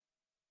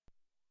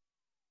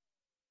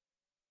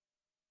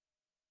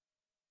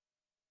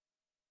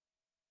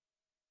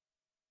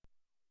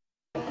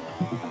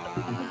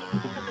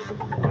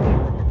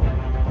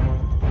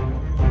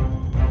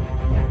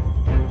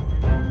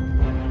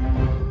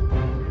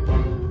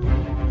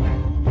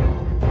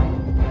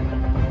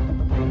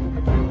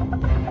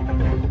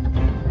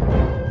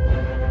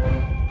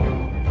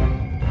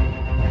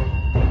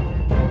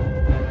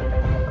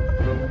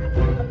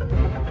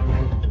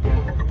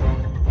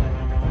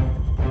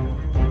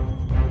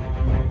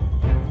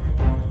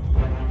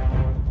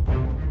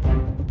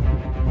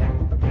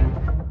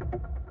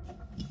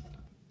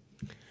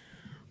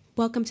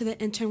Welcome to the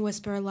Intern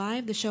Whisperer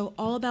Live, the show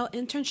all about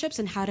internships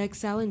and how to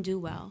excel and do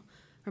well.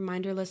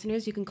 Reminder,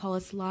 listeners, you can call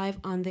us live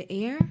on the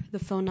air. The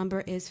phone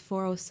number is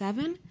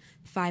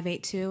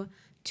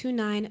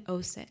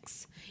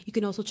 407-582-2906. You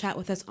can also chat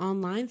with us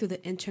online through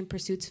the Intern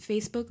Pursuit's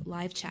Facebook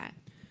live chat.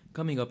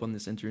 Coming up on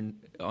this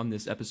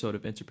episode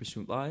of Intern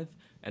Pursuit Live,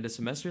 end of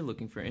semester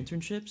looking for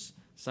internships,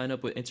 sign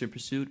up with Intern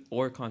Pursuit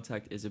or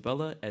contact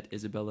Isabella at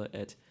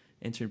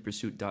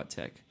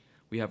internpursuit.tech.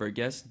 We have our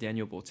guest,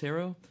 Daniel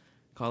Botero,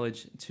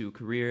 college to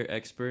career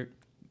expert,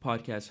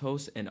 podcast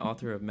host, and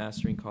author of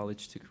Mastering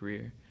College to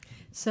Career.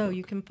 So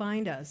you can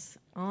find us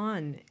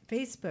on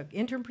Facebook.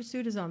 Intern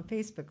Pursuit is on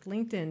Facebook,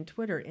 LinkedIn,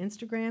 Twitter,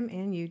 Instagram,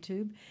 and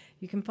YouTube.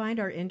 You can find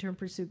our Intern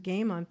Pursuit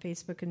game on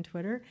Facebook and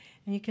Twitter.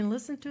 And you can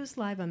listen to us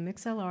live on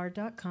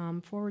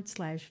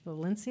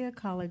mixlr.com/Valencia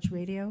College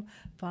Radio.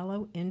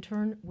 Follow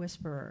Intern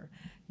Whisperer.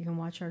 You can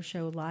watch our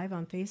show live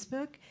on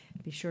Facebook.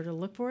 Be sure to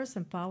look for us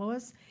and follow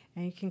us.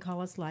 And you can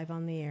call us live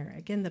on the air.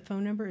 Again, the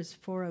phone number is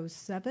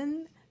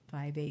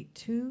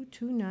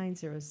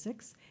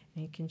 407-582-2906.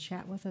 And you can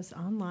chat with us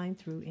online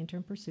through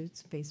Intern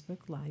Pursuit's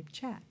Facebook live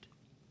chat.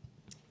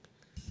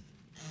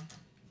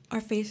 Our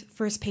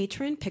first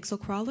patron, Pixel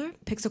Crawler.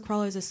 Pixel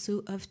Crawler is a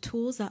suite of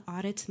tools that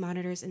audits,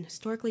 monitors, and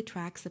historically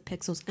tracks the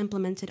pixels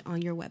implemented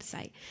on your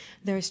website.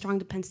 There are strong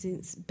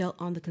dependencies built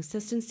on the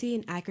consistency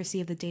and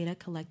accuracy of the data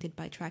collected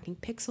by tracking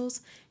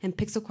pixels, and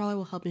Pixel Crawler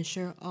will help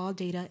ensure all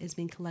data is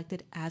being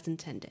collected as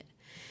intended.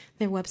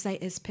 Their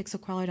website is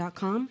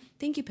pixelcrawler.com.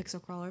 Thank you,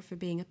 Pixel Crawler, for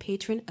being a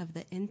patron of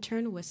the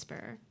Intern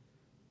Whisperer.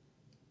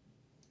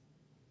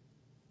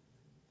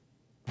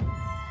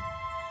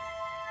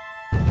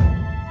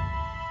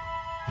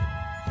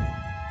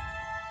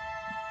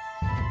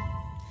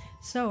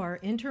 So our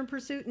Intern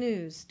Pursuit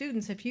news.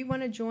 Students, if you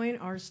want to join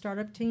our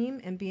startup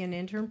team and be an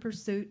Intern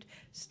Pursuit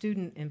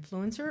student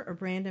influencer or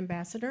brand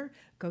ambassador,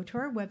 go to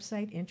our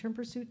website,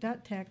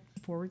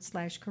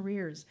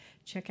 internpursuit.tech/careers.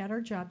 Check out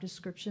our job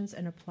descriptions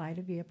and apply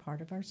to be a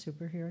part of our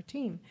superhero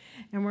team.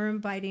 And we're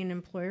inviting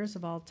employers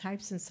of all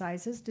types and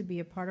sizes to be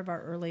a part of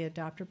our early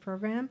adopter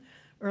program.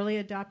 Early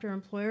adopter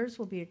employers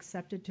will be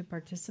accepted to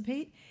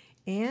participate.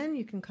 And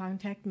you can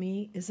contact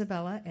me,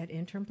 Isabella, at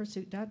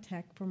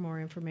internpursuit.tech for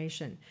more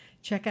information.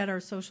 Check out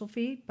our social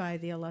feed by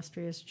the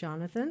illustrious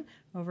Jonathan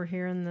over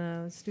here in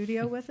the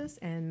studio with us,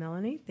 and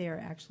Melanie. They are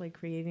actually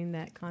creating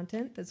that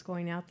content that's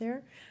going out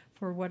there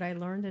for What I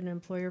Learned in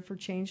Employer for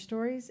Change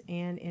Stories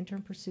and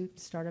Intern Pursuit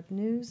Startup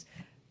News.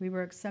 We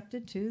were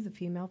accepted to the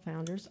Female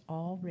Founders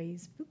All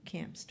Raise Boot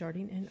Camp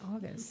starting in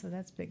August, so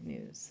that's big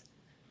news.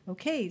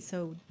 Okay,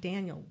 so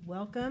Daniel,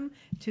 welcome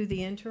to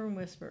the Intern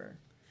Whisperer.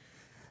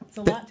 It's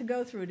a lot to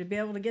go through to be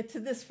able to get to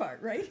this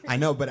part, right? I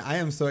know, but I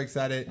am so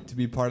excited to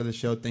be part of the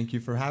show. Thank you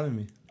for having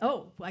me.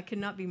 Oh, I could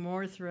not be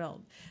more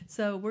thrilled.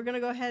 So we're going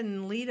to go ahead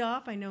and lead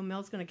off. I know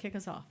Mel's going to kick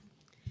us off.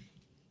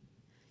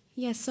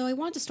 Yes, so I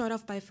wanted to start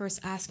off by first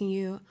asking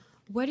you,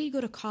 where did you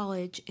go to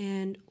college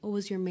and what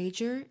was your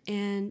major?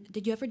 And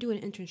did you ever do an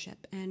internship?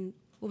 And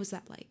what was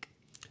that like?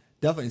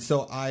 Definitely.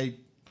 So I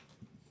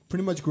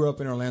pretty much grew up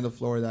in Orlando,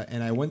 Florida,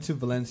 and I went to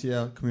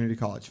Valencia Community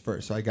College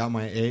first. So I got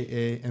my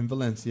AA in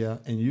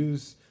Valencia and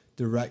used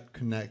Direct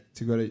Connect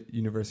to go to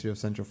University of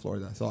Central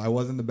Florida. So I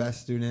wasn't the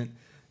best student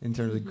in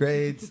terms of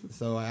grades,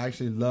 so I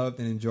actually loved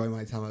and enjoyed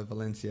my time at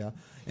Valencia.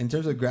 In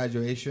terms of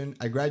graduation,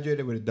 I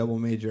graduated with a double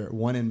major,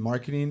 one in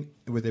marketing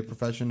with a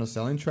professional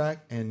selling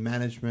track and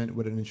management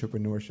with an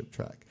entrepreneurship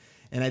track.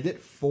 And I did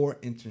 4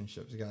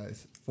 internships,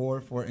 guys. Four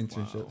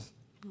internships.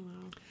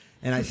 Wow.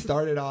 And I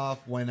started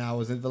off when I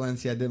was in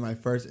Valencia. I did my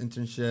first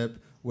internship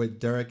with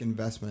Direct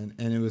Investment,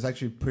 and it was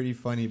actually pretty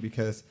funny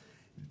because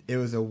it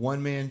was a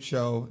one-man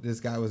show. This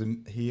guy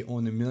he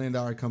owned $1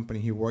 million company.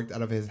 He worked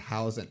out of his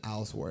house in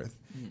Ellsworth,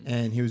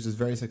 and he was just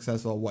very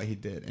successful at what he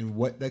did. And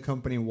what that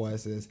company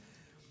was is,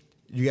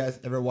 you guys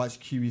ever watch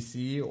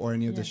QVC or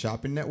any of the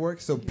shopping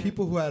networks? So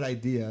people who had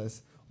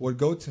ideas would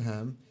go to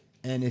him,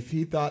 and if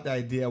he thought the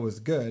idea was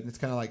good, it's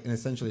kind of like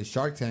essentially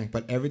Shark Tank,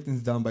 but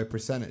everything's done by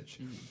percentage.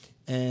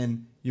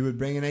 And you would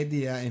bring an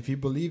idea, and if he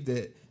believed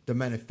it, the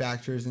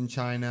manufacturers in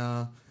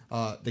China,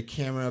 the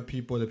camera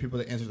people, the people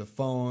that answer the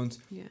phones,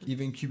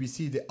 even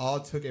QVC, they all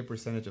took a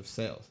percentage of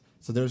sales.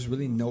 So there's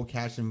really no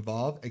cash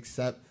involved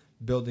except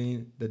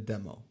building the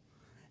demo.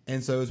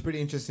 And so it was pretty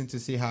interesting to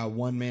see how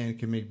one man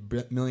can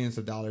make millions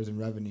of dollars in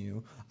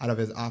revenue out of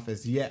his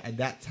office. Yet at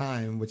that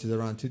time, which is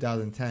around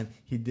 2010,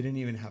 he didn't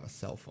even have a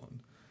cell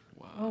phone.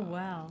 Wow. Oh,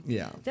 wow.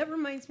 Yeah. That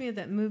reminds me of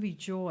that movie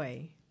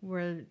Joy,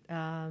 where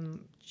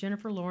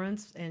Jennifer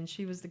Lawrence, and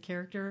she was the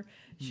character.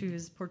 She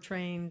was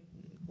portraying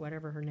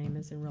whatever her name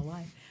is in real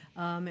life.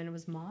 And it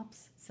was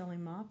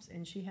selling mops,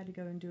 and she had to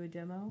go and do a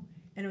demo.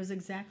 And it was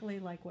exactly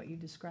like what you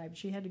described.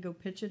 She had to go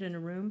pitch it in a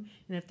room,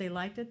 and if they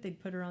liked it, they'd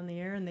put her on the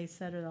air, and they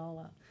set it all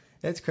up.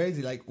 That's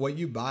crazy. Like what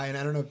you buy, and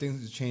I don't know if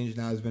things have changed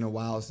now. It's been a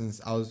while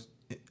since I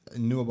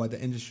knew about the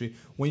industry.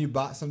 When you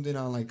bought something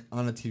on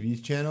a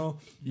TV channel,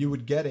 you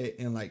would get it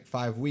in like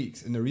 5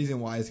 weeks. And the reason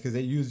why is because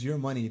they use your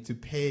money to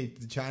pay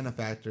the China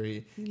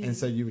factory, and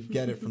so you would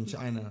get it from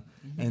China.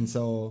 And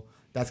so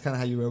that's kind of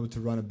how you were able to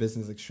run a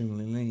business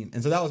extremely lean.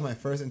 And so that was my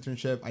first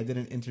internship. I did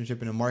an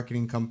internship in a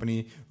marketing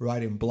company,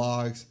 writing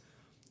blogs.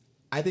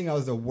 I think I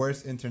was the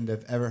worst intern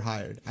they've ever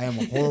hired. I am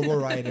a horrible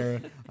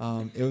writer.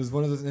 It was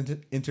one of those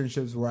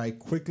internships where I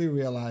quickly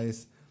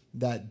realized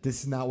that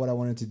this is not what I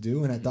wanted to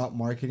do, and I thought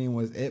marketing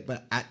was it.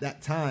 But at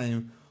that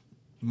time,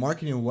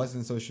 marketing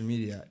wasn't social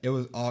media. It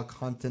was all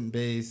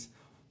content-based,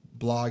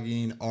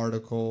 blogging,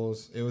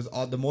 articles. It was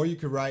all, the more you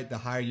could write, the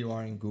higher you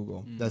are in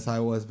Google. That's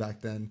how it was back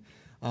then.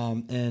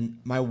 And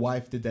my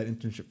wife did that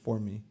internship for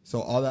me.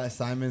 So all the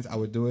assignments, I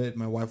would do it.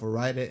 My wife would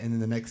write it, and then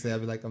the next day I'd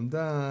be like, I'm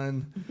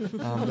done.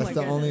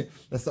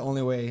 That's the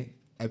only way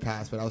I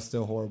passed. But I was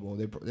still horrible.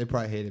 They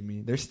probably hated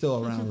me. They're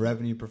still around.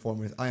 Revenue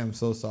performers. I am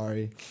so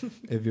sorry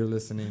if you're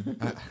listening.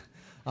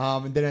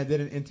 And then I did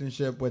an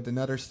internship with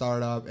another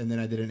startup, and then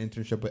I did an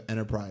internship with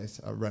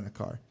Enterprise, Rent a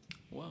Car.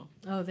 Wow.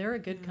 Oh, they're a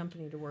good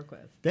company to work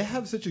with. They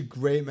have such a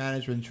great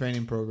management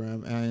training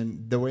program,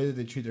 and the way that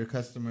they treat their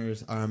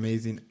customers are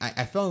amazing.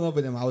 I fell in love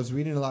with them. I was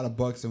reading a lot of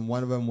books, and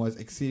one of them was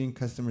Exceeding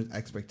Customers'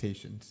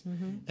 Expectations.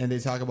 And they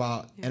talk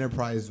about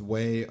Enterprise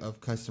way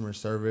of customer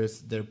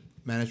service, their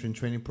management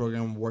training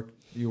program, work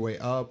your way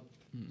up.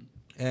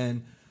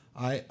 And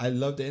I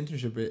loved the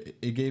internship.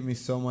 It gave me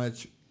so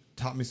much,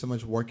 taught me so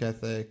much work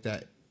ethic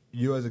that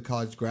you as a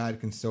college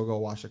grad can still go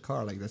wash a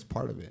car. Like, that's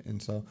part of it.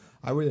 And so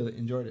I really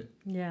enjoyed it.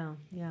 Yeah,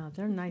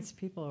 they're nice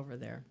people over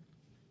there.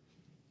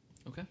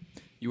 Okay.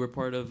 You were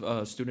part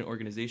of student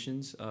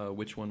organizations.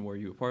 Which one were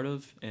you a part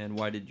of, and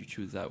why did you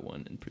choose that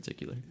one in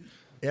particular?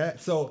 Yeah,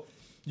 so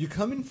you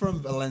come in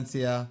from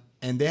Valencia,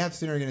 and they have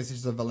student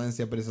organizations of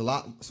Valencia, but it's a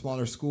lot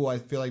smaller school. I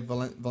feel like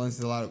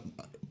Valencia, a lot of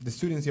the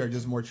students here are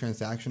just more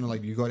transactional.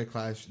 Like, you go to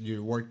class,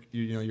 you're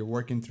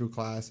working through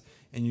class,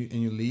 and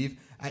you leave.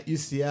 At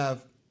UCF,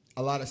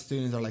 a lot of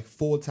students are like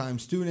full-time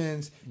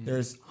students.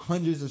 There's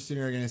hundreds of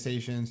student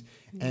organizations,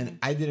 and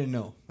I didn't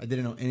know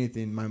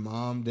anything. My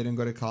mom didn't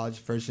go to college,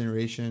 first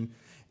generation.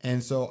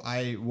 And so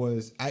I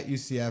was at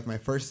UCF my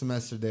first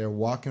semester there,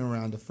 walking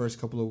around the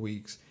first couple of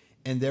weeks,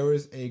 and there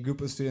was a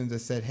group of students that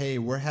said, hey,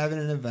 we're having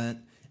an event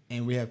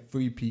and we have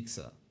free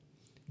pizza.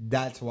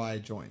 That's why I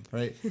joined,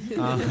 right?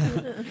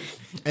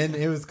 And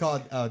it was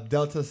called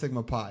Delta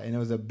Sigma Pi, and it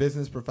was a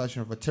business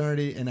professional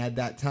fraternity. And at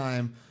that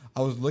time,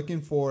 I was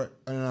looking for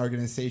an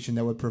organization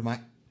that would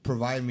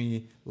provide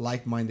me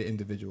like-minded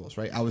individuals,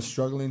 right? I was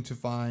struggling to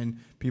find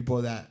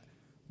people that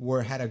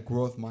had a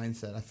growth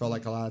mindset. I felt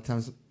like a lot of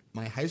times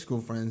my high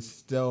school friends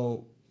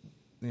still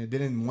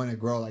didn't want to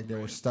grow, like they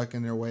were stuck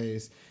in their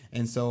ways.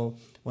 And so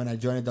when I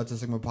joined Delta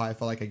Sigma Pi, I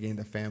felt like I gained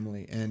a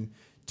family. And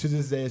to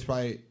this day, it's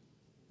probably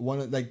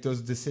one of like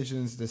those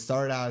decisions that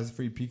started out as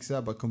free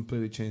pizza, but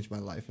completely changed my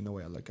life in the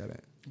way I look at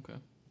it. Okay.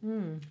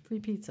 Free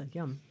pizza,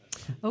 yum.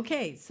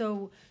 Okay,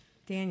 so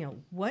Daniel,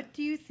 what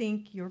do you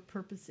think your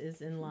purpose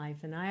is in life?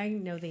 And I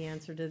know the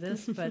answer to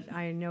this, but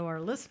I know our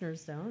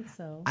listeners don't.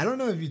 So I don't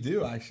know if you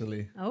do,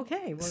 actually.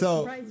 Okay, well,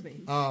 so, surprise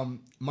me.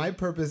 My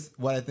purpose,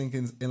 what I think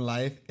in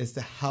life, is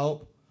to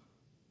help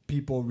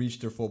people reach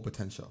their full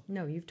potential.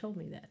 No, you've told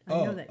me that.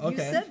 I know that.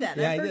 Okay. You said that.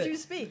 Yeah, I I heard did. you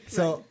speak.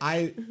 So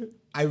I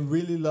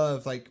really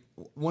love, like,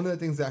 one of the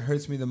things that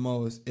hurts me the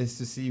most is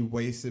to see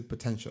wasted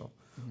potential.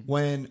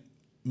 When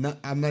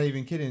I'm not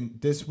even kidding.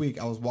 This week,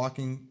 I was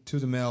walking to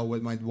the mail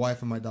with my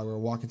wife and my dog. We were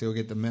walking to go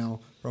get the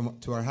mail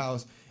to our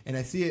house, and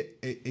I see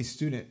a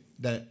student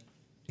that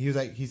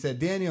he said,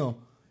 Daniel,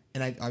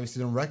 and I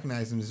obviously don't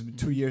recognize him. This was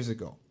 2 years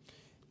ago,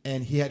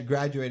 and he had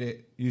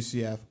graduated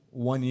UCF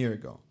 1 year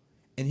ago,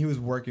 and he was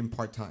working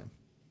part-time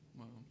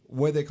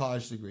with a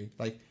college degree.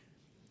 Like,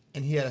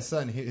 and he had a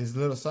son. His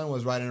little son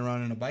was riding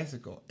around on a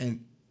bicycle,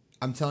 and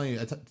I'm telling you,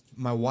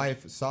 my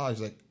wife saw it.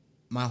 She's like,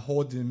 my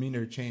whole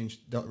demeanor changed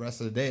the rest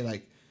of the day.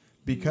 Like,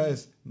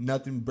 because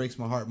nothing breaks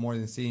my heart more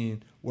than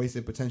seeing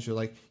wasted potential.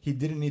 Like, he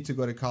didn't need to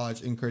go to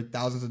college, incur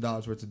thousands of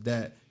dollars worth of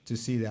debt to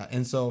see that.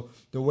 And so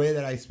the way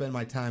that I spend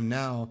my time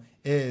now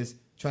is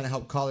trying to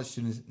help college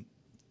students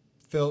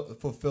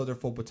fulfill their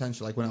full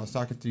potential. Like, when I was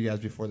talking to you guys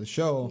before the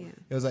show,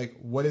 it was like,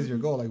 what is your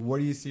goal? Like, where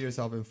do you see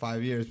yourself in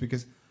 5 years?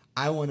 Because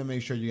I want to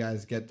make sure you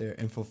guys get there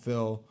and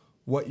fulfill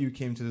what you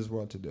came to this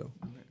world to do.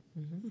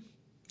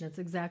 That's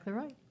exactly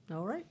right.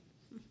 All right.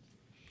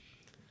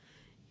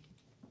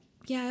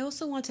 Yeah, I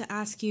also want to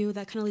ask you,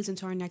 that kind of leads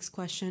into our next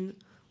question.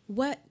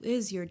 What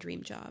is your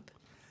dream job?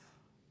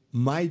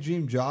 My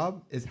dream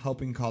job is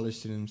helping college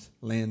students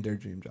land their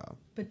dream job.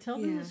 But tell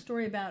them the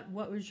story about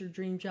what was your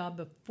dream job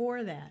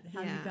before that,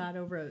 how you got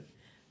over at,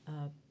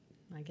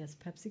 I guess,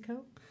 PepsiCo?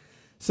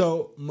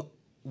 So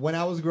when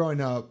I was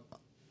growing up,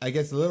 I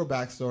guess a little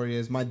backstory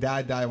is my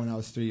dad died when I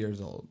was 3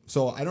 years old.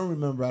 So I don't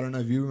know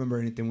if you remember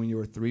anything when you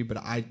were 3, but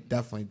I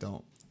definitely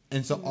don't.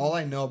 And so all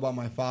I know about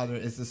my father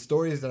is the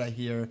stories that I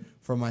hear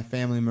from my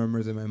family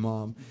members and my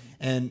mom.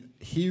 And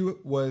he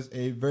was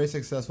a very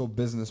successful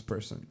business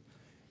person.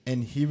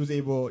 And he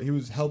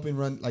was helping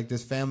run like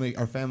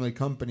our family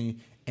company,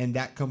 and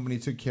that company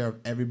took care of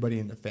everybody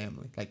in the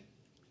family, like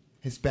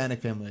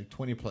Hispanic family, like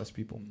 20 plus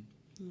people.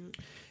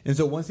 And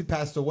so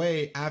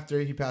after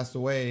he passed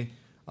away,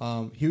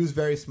 He was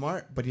very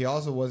smart, but he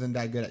also wasn't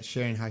that good at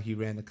sharing how he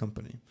ran the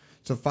company.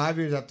 So 5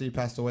 years after he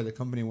passed away, the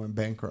company went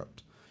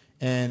bankrupt.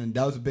 And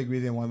that was a big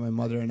reason why my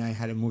mother and I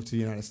had to move to the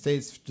United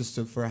States,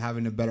 for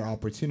having the better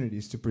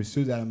opportunities to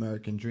pursue that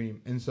American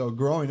dream. And so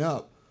growing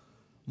up,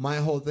 my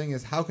whole thing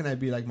is, how can I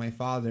be like my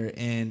father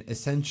and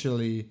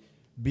essentially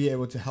be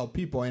able to help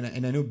people?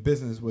 And I knew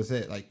business was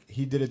it. Like,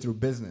 he did it through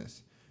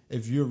business.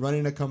 If you're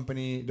running a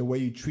company, the way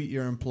you treat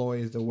your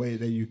employees, the way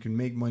that you can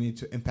make money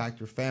to impact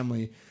your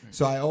family. Right.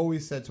 So I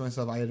always said to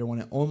myself, I either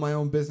want to own my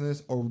own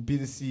business or be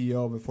the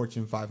CEO of a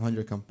Fortune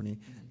 500 company.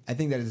 Mm-hmm. I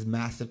think that is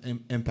massive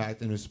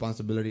impact and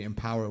responsibility and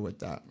power with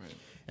that. Right.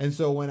 And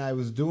so when I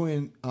was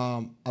doing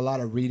a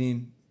lot of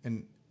reading,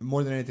 and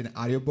more than anything,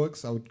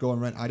 audiobooks, I would go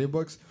and rent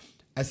audiobooks.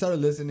 I started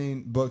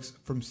listening books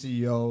from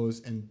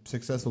CEOs and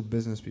successful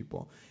business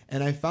people.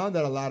 And I found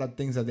that a lot of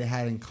things that they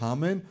had in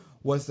common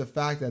was the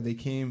fact that they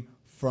came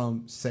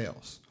from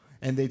sales.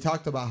 And they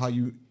talked about how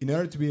in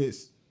order to be a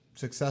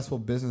successful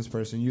business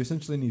person, you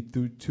essentially need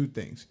two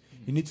things.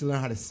 You need to learn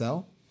how to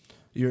sell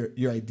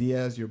your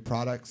ideas, your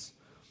products,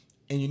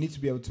 and you need to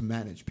be able to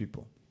manage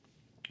people.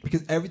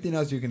 Because everything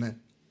else you can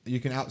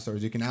outsource.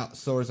 You can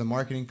outsource a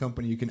marketing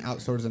company, you can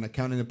outsource an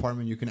accounting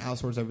department, you can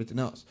outsource everything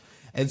else.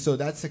 And so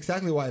that's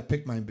exactly why I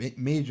picked my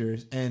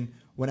majors. And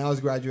when I was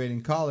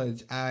graduating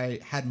college, I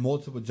had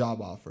multiple job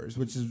offers,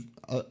 which is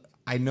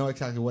I know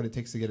exactly what it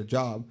takes to get a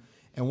job.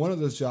 And one of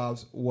those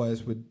jobs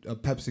was with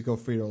PepsiCo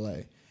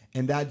Frito-Lay.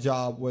 And that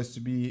job was to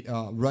be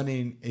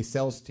running a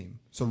sales team.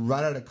 So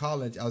right out of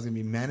college, I was going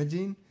to be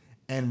managing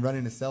and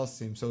running a sales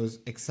team. So it was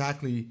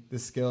exactly the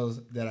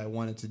skills that I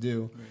wanted to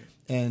do. Right.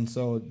 And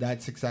so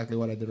that's exactly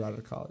what I did right out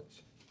of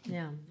college.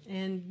 Yeah,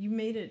 and you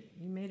made it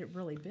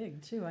really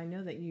big, too. I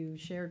know that you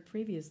shared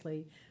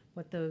previously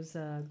what those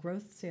the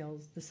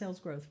sales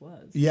growth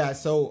was. Yeah,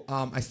 so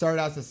I started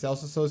out as a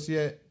sales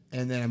associate.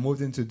 And then I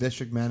moved into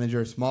district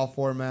manager, small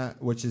format,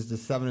 which is the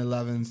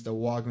 7-Elevens, the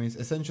Walgreens,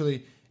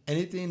 essentially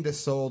anything that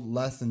sold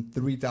less than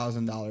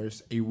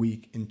 $3,000 a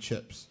week in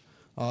chips.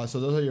 So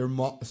those are your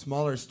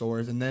smaller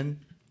stores. And then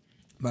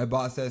my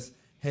boss says,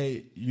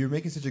 hey, you're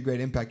making such a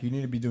great impact. You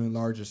need to be doing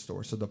larger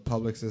stores. So the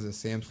Publixes, the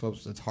Sam's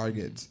Clubs, the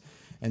Targets.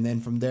 And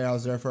then from there, I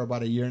was there for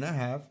about a year and a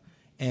half.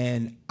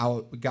 And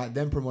I got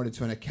then promoted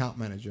to an account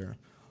manager.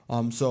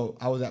 So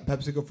I was at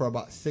PepsiCo for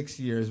about 6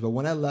 years, but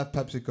when I left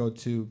PepsiCo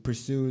to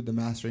pursue the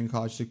Mastering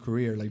College to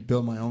career, like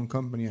build my own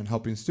company and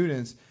helping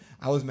students,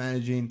 I was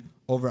managing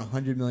over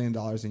 $100 million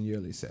in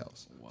yearly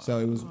sales. Wow. So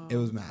it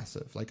was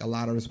massive, like a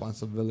lot of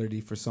responsibility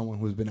for someone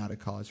who's been out of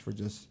college for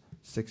just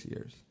 6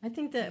 years. I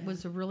think that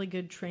was a really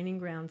good training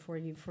ground for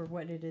you for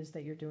what it is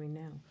that you're doing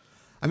now.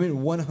 I mean,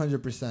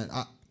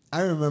 100%.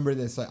 I remember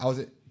this. Like I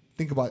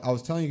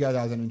was telling you guys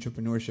I was an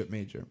entrepreneurship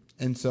major,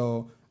 and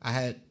so I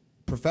had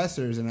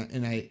professors,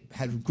 and I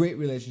had a great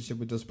relationship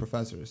with those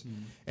professors.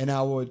 And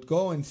I would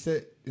go and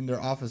sit in their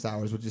office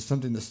hours, which is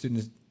something the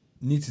students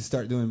need to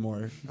start doing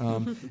more.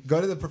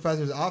 Go to the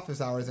professor's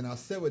office hours, and I'll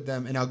sit with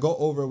them, and I'll go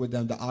over with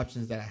them the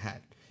options that I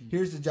had.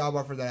 Here's the job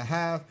offer that I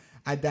have.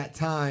 At that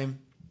time,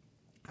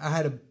 I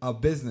had a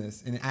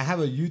business, and I have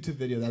a YouTube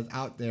video that's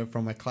out there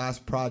from my class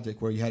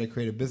project where you had to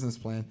create a business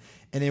plan,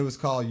 and it was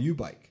called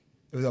U-Bike.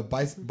 It was a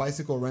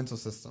bicycle rental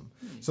system.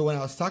 So when I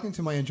was talking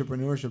to my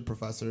entrepreneurship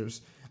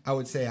professors, I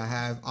would say I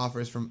have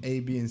offers from A,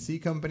 B, and C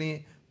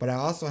company, but I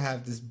also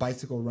have this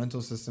bicycle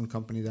rental system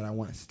company that I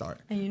want to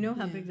start. And you know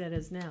how big that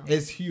is now.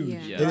 It's huge.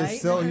 Yeah. It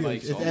is so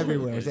huge. It's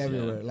everywhere. It's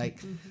everywhere. Yeah.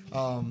 Like,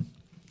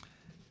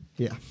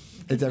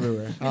 it's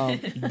everywhere.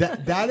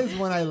 That is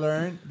when I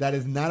learned that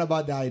it's not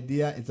about the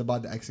idea, it's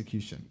about the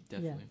execution.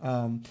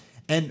 Definitely.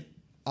 And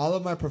all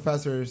of my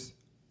professors,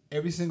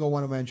 every single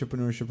one of my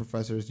entrepreneurship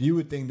professors, you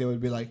would think they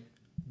would be like,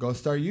 go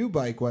start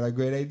U-Bike. What a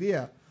great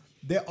idea.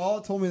 They all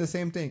told me the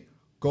same thing.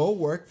 Go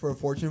work for a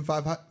Fortune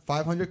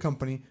 500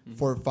 company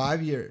for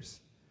 5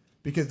 years,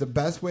 because the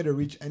best way to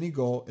reach any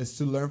goal is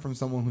to learn from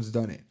someone who's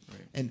done it.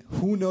 Right. And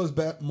who knows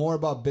more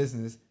about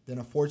business than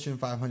a Fortune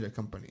 500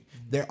 company?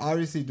 They're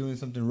obviously doing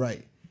something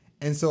right.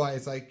 And so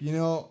it's like,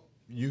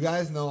 you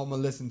guys know I'm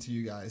going to listen to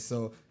you guys.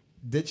 So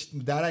ditch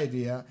that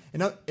idea.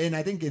 And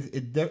I think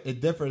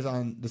it differs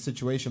on the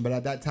situation. But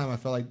at that time, I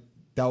felt like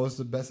that was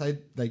the best. I'm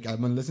going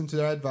to listen to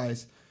their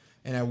advice.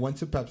 And I went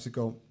to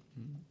PepsiCo,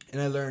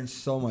 and I learned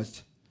so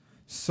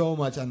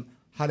much on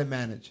how to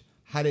manage,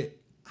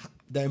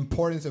 the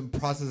importance of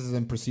processes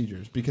and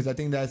procedures, because I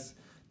think that's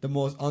the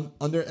most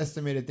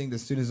underestimated thing that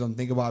students don't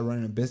think about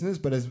running a business,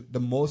 but is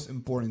the most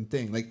important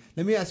thing. Like,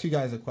 let me ask you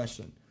guys a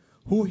question.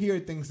 Who here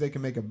thinks they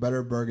can make a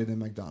better burger than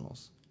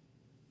McDonald's?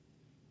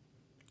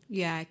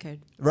 Yeah, I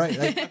could. Right.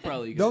 Like, I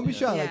probably don't be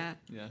shy. Yeah.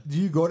 Like, do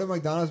you go to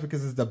McDonald's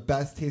because it's the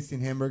best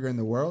tasting hamburger in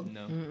the world?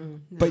 No.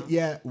 But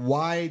yet,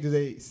 why do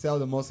they sell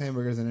the most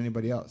hamburgers than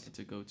anybody else? It's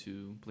a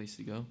go-to place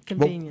to go.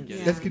 Convenience.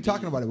 Well, let's keep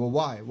talking about it. Well,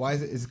 why? Why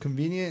is it? Is it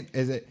convenient?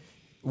 Is it?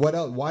 What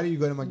else? Why do you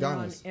go to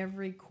McDonald's? You're on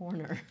every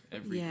corner.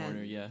 Every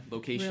corner, yeah.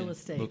 Location. Real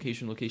estate.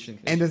 Location.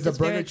 And does the It's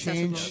very burger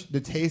change accessible. the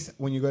taste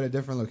when you go to a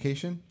different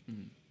location?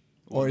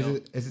 Or is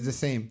it the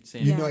same?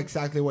 Same. You know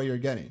exactly what you're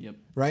getting. Yep.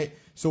 Right?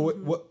 So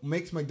what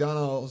makes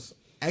McDonald's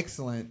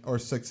excellent or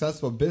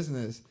successful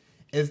business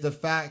is the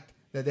fact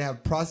that they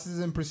have processes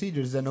and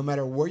procedures that no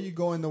matter where you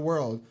go in the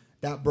world,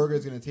 that burger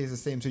is going to taste the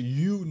same. So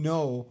you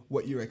know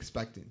what you're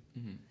expecting.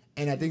 Mm-hmm.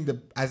 And I think that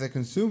as a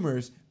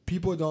consumers,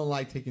 people don't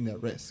like taking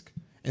that risk.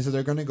 And so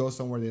they're going to go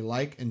somewhere they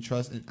like and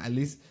trust. And at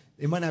least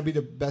it might not be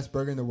the best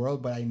burger in the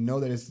world, but I know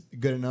that it's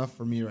good enough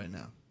for me right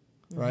now.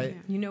 Right?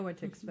 You know what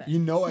to expect. You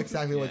know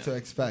exactly what to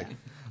expect.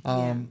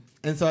 And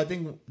so I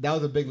think that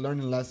was a big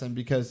learning lesson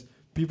because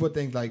people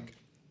think like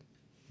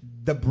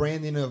the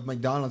branding of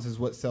McDonald's is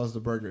what sells the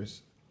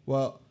burgers.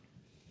 Well,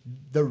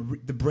 the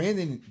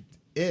branding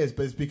is,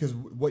 but it's because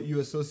what you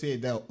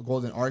associate that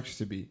golden arch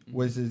to be,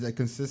 which is a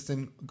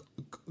consistent,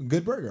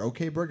 good burger,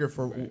 okay burger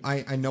for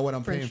I know what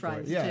I'm French paying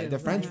fries for. Yeah, too, the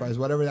French fries,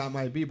 whatever that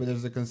might be, but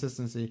there's a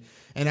consistency.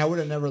 And I would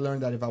have never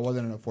learned that if I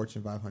wasn't in a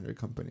Fortune 500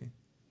 company.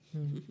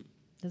 Mm-hmm.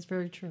 That's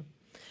very true.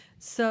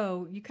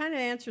 So you kind of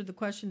answered the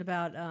question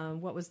about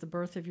what was the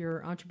birth of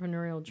your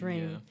entrepreneurial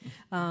dream.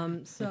 Yeah.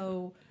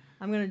 So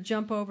I'm going to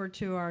jump over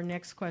to our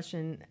next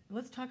question.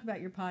 Let's talk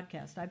about your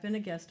podcast. I've been a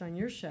guest on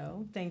your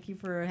show. Thank you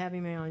for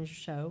having me on your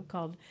show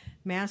called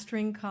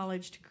Mastering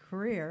College to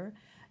Career.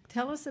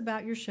 Tell us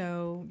about your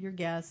show, your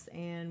guests,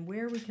 and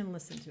where we can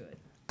listen to it.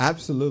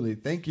 Absolutely.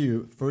 Thank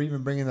you for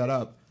even bringing that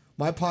up.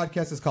 My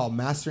podcast is called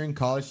Mastering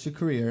College to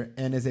Career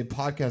and is a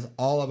podcast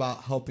all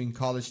about helping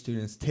college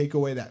students take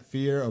away that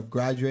fear of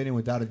graduating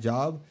without a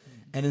job.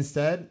 And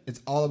instead,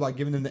 it's all about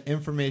giving them the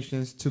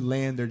information to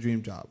land their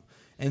dream job.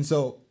 And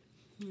so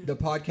the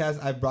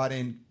podcast, I've brought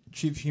in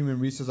chief human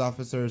resource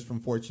officers from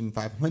Fortune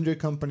 500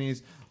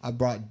 companies. I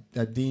brought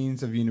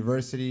deans of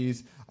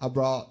universities. I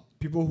brought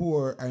people who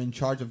are in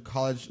charge of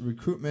college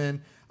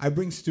recruitment. I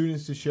bring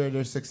students to share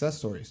their success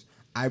stories.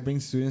 I bring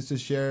students to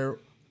share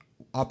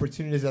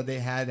opportunities that they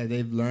had that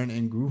they've learned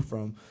and grew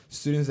from.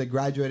 Students that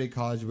graduated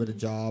college with a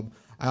job.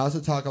 I also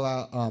talk a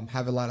lot,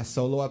 have a lot of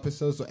solo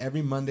episodes. So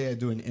every Monday I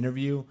do an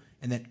interview,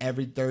 and then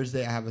every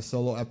Thursday I have a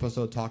solo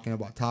episode talking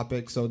about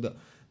topics. So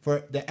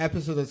for the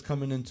episode that's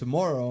coming in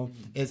tomorrow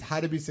is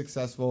how to be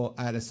successful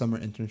at a summer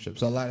internship.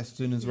 So a lot of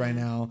students right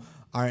now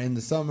are in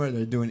the summer,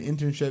 they're doing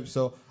internships.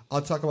 So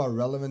I'll talk about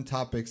relevant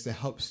topics to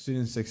help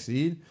students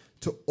succeed,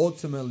 to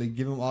ultimately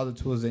give them all the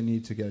tools they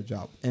need to get a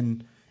job.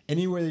 And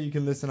anywhere that you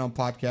can listen on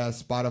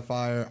podcasts,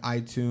 Spotify or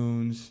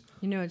iTunes.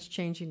 You know it's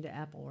changing to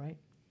Apple, right?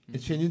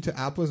 It's changing to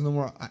Apple. Is no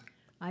more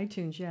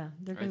iTunes, yeah.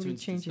 They're going to be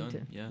changing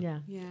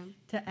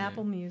to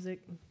Apple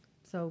Music.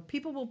 So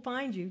people will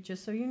find you,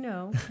 just so you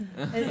know.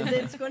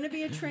 It's going to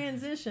be a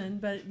transition,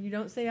 but you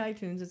don't say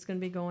iTunes. It's going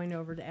to be going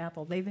over to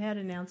Apple. They've had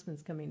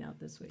announcements coming out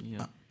this week.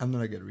 Yeah. I'm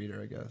not a good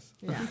reader, I guess.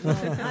 Yeah,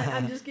 well,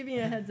 I'm just giving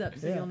you a heads up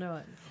so you'll know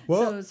it.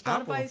 Well, so Spotify,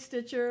 Apple.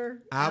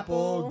 Stitcher,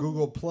 Apple,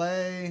 Google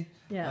Play.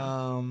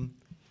 Yeah.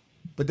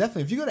 But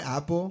definitely, if you go to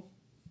Apple,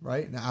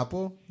 right, now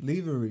Apple,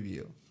 leave a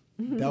review.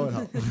 That would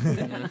help.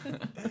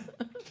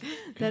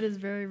 That is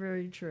very,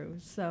 very true.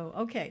 So,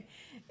 okay.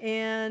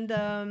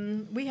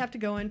 And we have to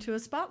go into a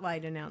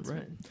spotlight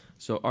announcement. Right.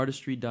 So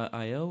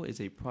Artistry.io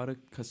is a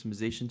product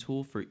customization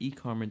tool for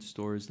e-commerce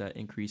stores that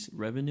increase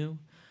revenue,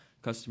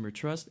 customer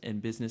trust,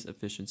 and business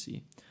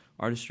efficiency.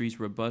 Artistry's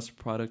robust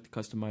product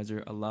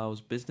customizer allows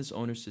business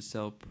owners to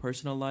sell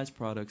personalized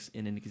products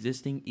in an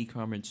existing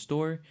e-commerce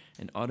store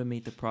and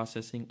automate the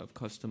processing of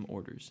custom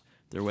orders.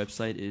 Their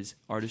website is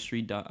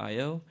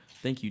artistry.io.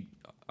 Thank you,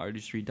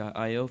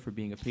 Artistry.io, for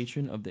being a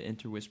patron of the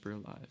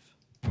Interwhisper Live.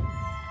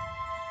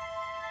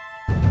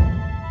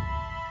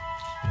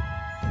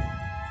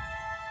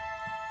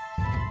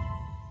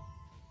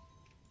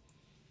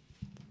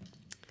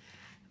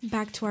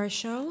 Back to our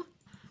show.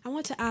 I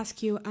want to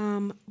ask you,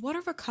 what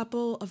are a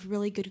couple of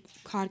really good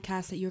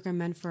podcasts that you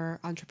recommend for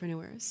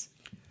entrepreneurs?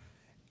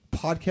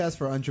 Podcasts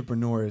for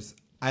entrepreneurs.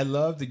 I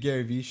love the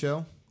Gary Vee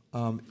show.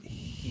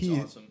 He's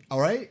awesome. All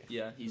right?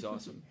 Yeah, he's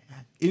awesome.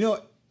 You know,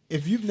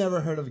 if you've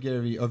never heard of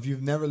Gary Vee, or if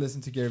you've never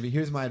listened to Gary Vee,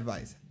 here's my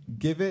advice.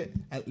 Give it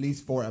at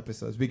least 4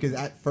 episodes. Because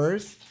at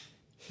first,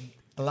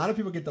 a lot of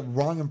people get the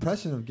wrong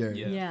impression of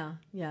Gary.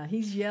 Yeah.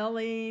 He's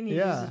yelling. He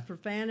uses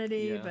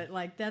profanity. But,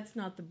 like, that's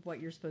not what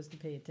you're supposed to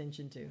pay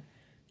attention to.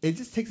 It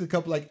just takes a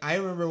couple. Like, I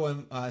remember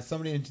when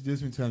somebody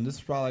introduced me to him. This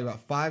was probably about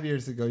 5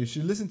 years ago. You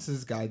should listen to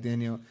this guy,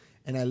 Daniel.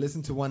 And I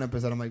listened to one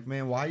episode. I'm like,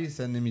 man, why are you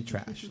sending me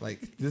trash?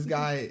 Like, this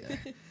guy.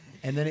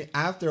 And then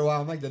after a while,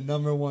 I'm like the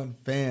 #1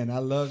 fan. I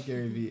love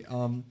Gary Vee.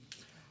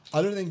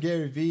 Other than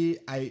Gary Vee,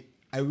 I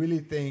really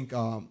think,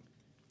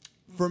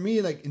 for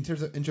me, like, in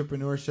terms of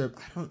entrepreneurship,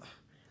 I don't.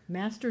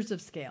 Masters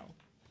of Scale.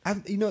 I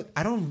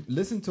don't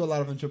listen to a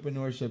lot of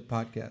entrepreneurship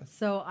podcasts.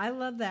 So I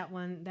love that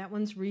one. That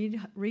one's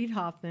Reid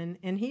Hoffman,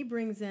 and he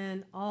brings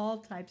in all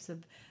types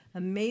of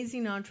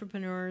amazing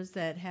entrepreneurs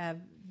that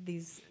have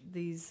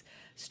these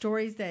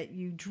stories that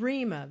you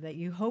dream of, that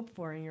you hope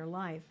for in your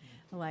life.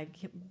 Like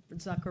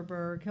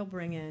Zuckerberg, he'll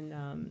bring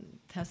in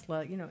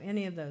Tesla,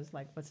 any of those,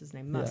 like, what's his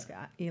name? Musk,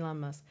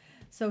 Elon Musk.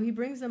 So he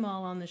brings them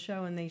all on the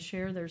show, and they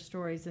share their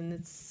stories, and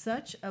it's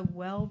such a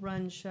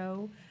well-run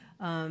show.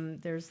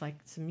 There's like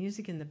some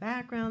music in the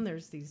background.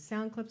 There's these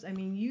sound clips. I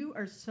mean, you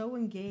are so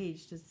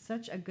engaged. It's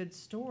such a good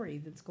story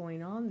that's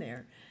going on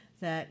there.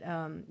 that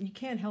you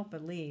can't help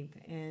but leave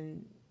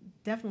and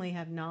definitely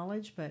have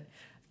knowledge, but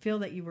feel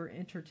that you were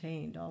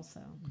entertained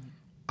also.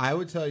 I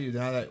would tell you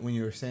now that when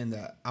you were saying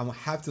that, I'm gonna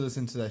have to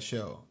listen to that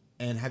show.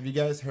 And have you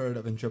guys heard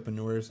of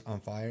Entrepreneurs on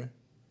Fire?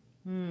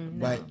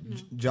 By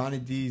Johnny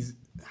D's.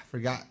 I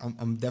forgot.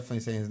 I'm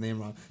definitely saying his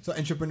name wrong. So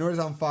Entrepreneurs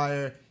on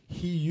Fire.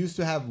 He used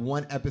to have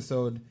one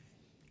episode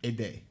a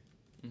day,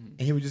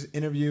 and he would just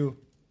interview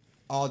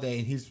all day.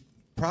 And he's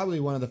probably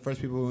one of the first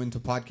people who went into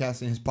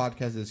podcasting. His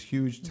podcast is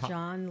huge.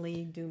 John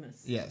Lee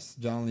Dumas. Yes,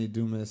 John Lee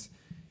Dumas,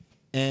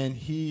 and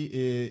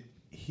he's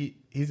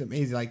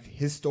amazing. Like,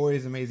 his story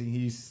is amazing.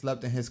 He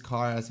slept in his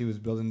car as he was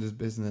building this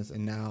business,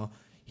 and now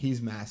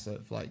he's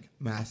massive, like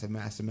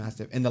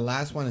massive. And the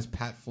last one is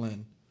Pat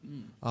Flynn.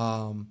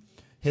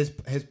 His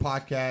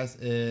podcast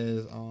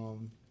is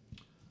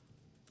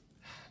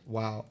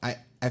wow,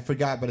 I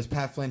forgot, but it's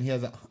Pat Flynn. He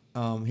has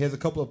a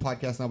couple of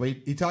podcasts now, but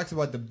he talks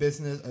about the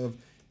business of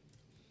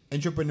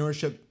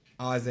entrepreneurship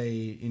as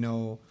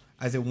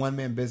a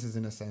one-man business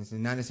in a sense,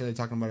 and not necessarily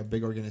talking about a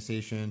big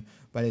organization,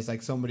 but it's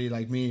like somebody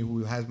like me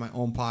who has my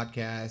own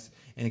podcast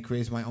and it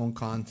creates my own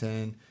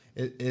content.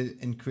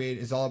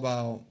 It's all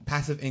about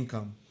passive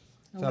income.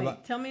 Oh,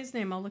 wait, tell me his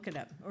name. I'll look it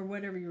up, or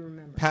whatever you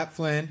remember. Pat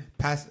Flynn,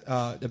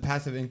 the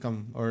passive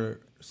income,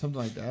 or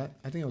something like that.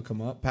 I think it'll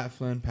come up. Pat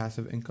Flynn,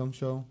 passive income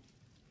show.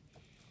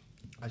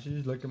 I should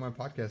just look at my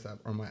podcast app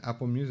or my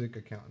Apple Music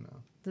account now.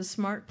 The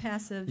Smart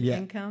Passive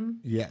Income?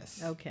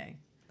 Yes. Okay.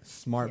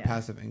 Smart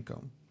Passive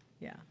Income.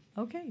 Yeah.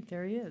 Okay,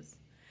 there he is.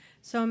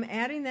 So I'm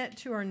adding that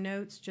to our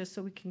notes just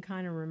so we can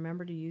kind of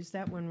remember to use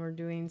that when we're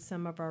doing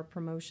some of our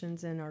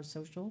promotions in our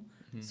social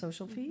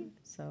feed.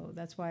 So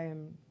that's why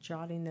I'm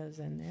jotting those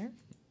in there.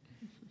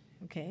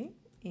 Okay.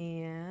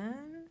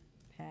 And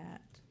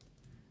Pat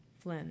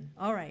Flynn.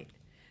 All right.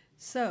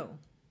 So,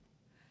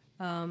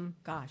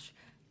 gosh.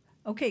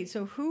 Okay,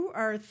 so who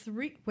are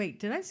three... Wait,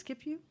 did I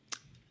skip you?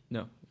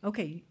 No.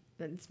 Okay,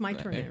 it's my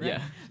turn then, right?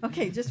 Yeah.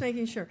 Okay, just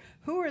making sure.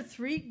 Who are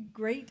three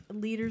great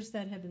leaders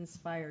that have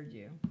inspired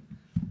you?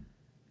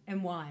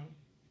 And why?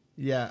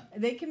 Yeah.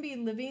 They can be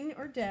living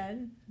or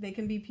dead. They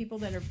can be people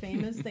that are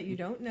famous that you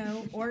don't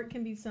know, or it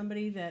can be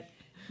somebody that,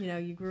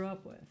 you grew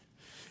up with.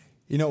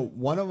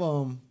 One of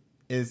them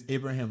is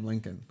Abraham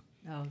Lincoln.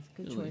 Oh,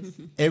 good choice.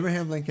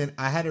 Abraham Lincoln,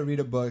 I had to read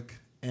a book,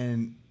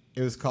 and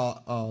it was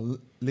called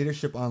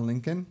Leadership on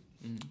Lincoln.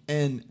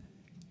 And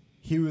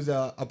he was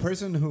a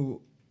person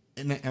who,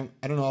 and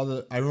I don't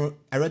know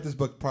I read this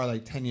book probably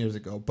like 10 years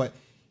ago, but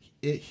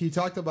he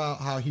talked about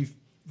how he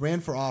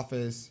ran for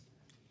office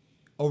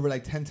over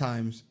like 10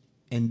 times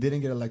and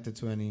didn't get elected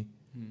to any,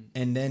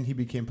 and then he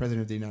became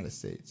president of the United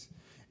States.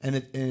 And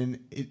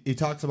it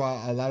talks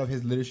about a lot of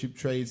his leadership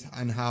traits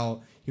and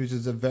how he was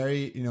just a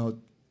very,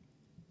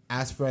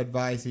 asked for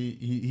advice.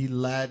 He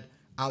led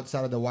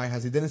outside of the White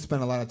House. He didn't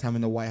spend a lot of time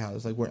in the White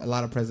House, like where a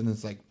lot of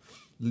presidents like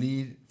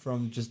lead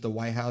from just the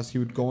White House. He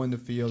would go in the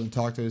field and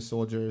talk to his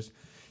soldiers.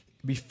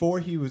 Before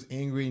he was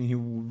angry and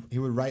he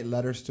would write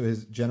letters to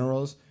his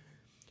generals,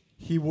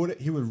 he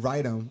would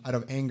write them out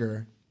of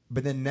anger,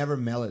 but then never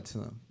mail it to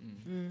them.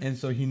 And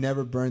so he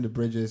never burned the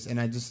bridges.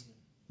 And I just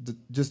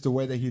the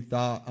way that he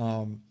thought,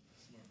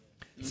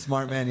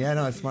 smart man. Yeah,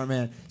 no, smart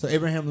man. So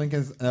Abraham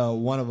Lincoln's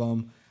one of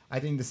them.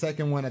 I think the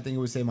second one, I think it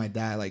would say my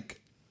dad.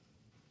 Like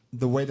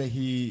the way that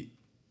he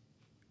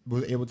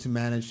was able to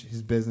manage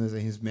his business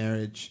and his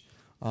marriage,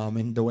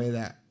 and the way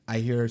that I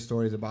hear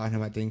stories about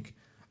him, I think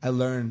I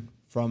learn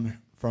from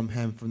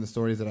him, from the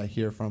stories that I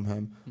hear from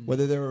him,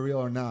 whether they were real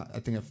or not. I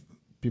think if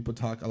people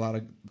talk a lot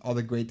of all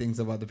the great things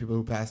about the people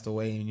who passed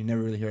away, and you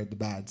never really hear the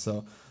bad.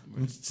 So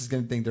I'm just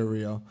gonna think they're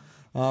real.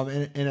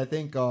 And I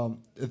think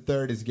the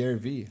third is Gary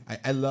Vee.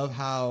 I love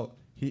how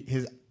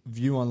his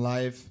view on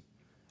life,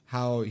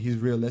 how he's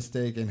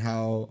realistic, and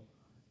how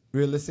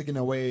realistic in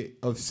a way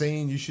of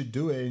saying you should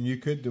do it and you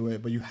could do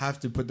it, but you have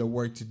to put the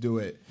work to do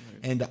it.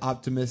 Right. And the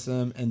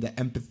optimism and the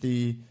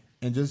empathy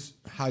and just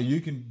how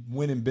you can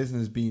win in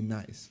business being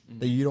nice.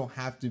 That you don't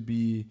have to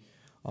be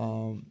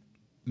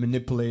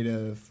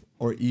manipulative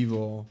or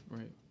evil,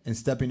 right, and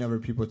stepping over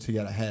people to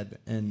get ahead.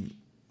 And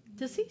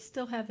does he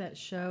still have that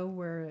show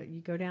where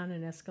you go down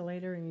an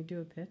escalator and you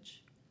do a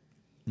pitch?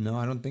 No,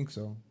 I don't think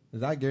so.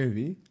 Is that Gary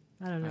Vee?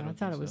 I don't know. I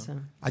thought it was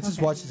him. I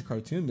just watched his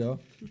cartoon though.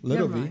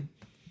 Little V.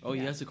 Oh,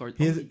 he has a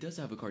cartoon. He does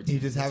have a cartoon. He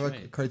just have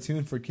a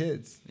cartoon for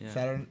kids.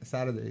 Yeah.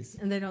 Saturdays.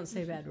 And they don't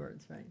say bad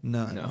words, right?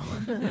 No.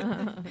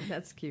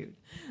 That's cute.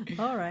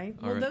 All right.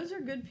 Well, those are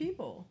good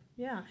people.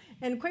 Yeah.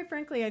 And quite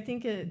frankly, I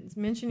think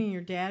mentioning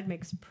your dad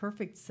makes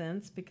perfect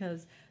sense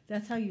because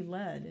that's how you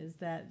led. Is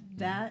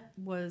that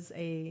was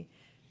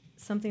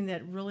something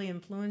that really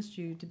influenced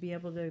you to be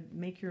able to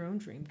make your own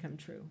dream come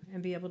true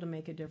and be able to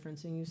make a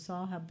difference. And you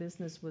saw how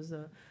business was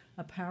a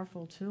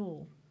powerful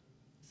tool.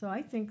 So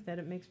I think that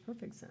it makes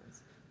perfect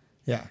sense.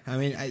 Yeah, I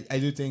mean, I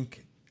do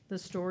think the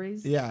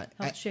stories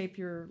help shape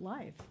your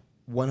life.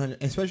 100,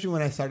 especially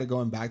when I started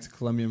going back to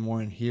Colombia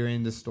more and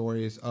hearing the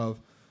stories of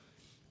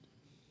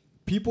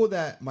people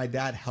that my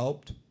dad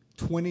helped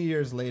 20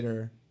 years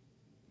later.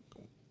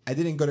 I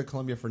didn't go to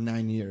Colombia for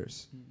 9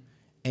 years.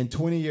 And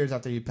 20 years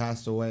after he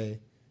passed away,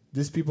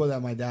 these people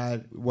that my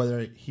dad,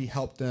 whether he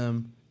helped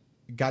them,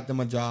 got them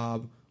a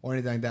job, or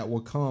anything like that,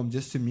 will come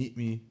just to meet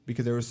me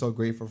because they were so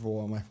grateful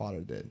for what my father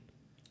did.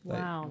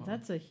 Wow,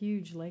 that's a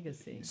huge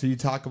legacy. So you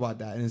talk about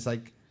that, and it's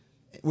like,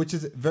 which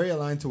is very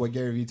aligned to what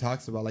Gary Vee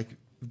talks about. Like,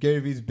 Gary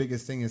Vee's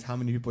biggest thing is how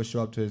many people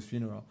show up to his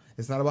funeral.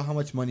 It's not about how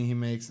much money he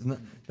makes.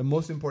 The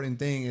most important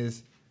thing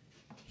is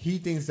he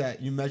thinks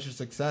that you measure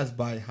success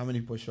by how many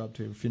people show up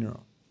to your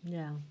funeral.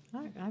 Yeah,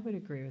 I would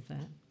agree with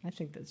that. I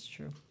think that's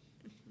true.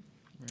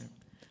 Right.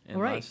 And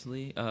All right.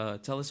 lastly,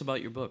 tell us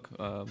about your book,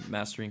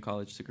 Mastering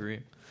College to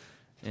Career,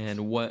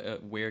 and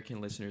where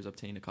can listeners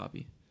obtain a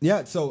copy?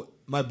 Yeah, so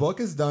my book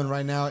is done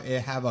right now. I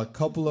have a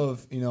couple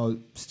of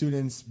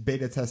students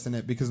beta testing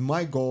it because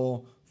my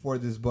goal for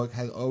this book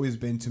has always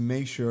been to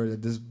make sure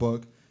that this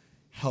book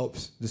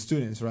helps the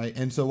students, right?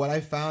 And so what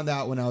I found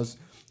out when I was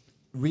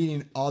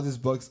reading all these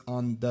books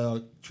on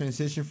the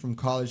transition from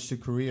college to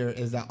career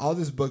is that all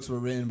these books were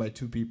written by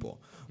two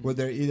people, where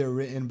they're either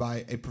written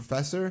by a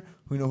professor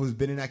who's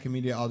been in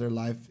academia all their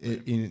life.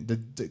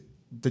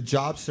 The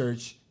job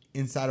search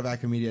inside of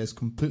academia is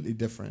completely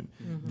different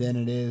than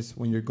it is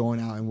when you're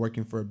going out and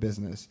working for a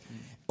business,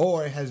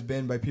 or it has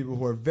been by people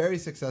who are very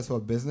successful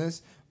at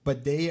business,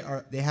 but they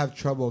have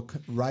trouble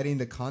writing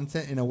the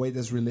content in a way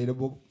that's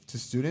relatable to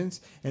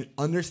students and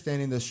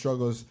understanding the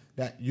struggles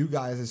that you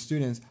guys as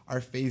students are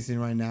facing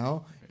right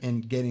now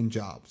and getting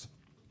jobs.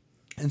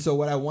 And so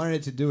what I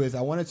wanted to do is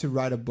I wanted to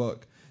write a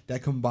book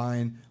that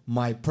combined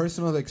my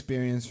personal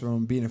experience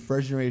from being a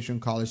first-generation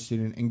college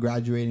student and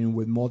graduating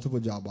with multiple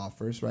job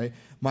offers, right?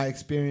 My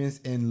experience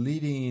in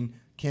leading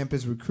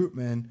campus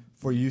recruitment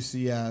for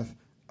UCF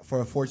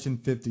for a Fortune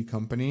 50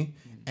 company,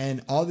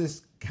 and all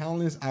this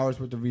countless hours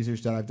worth of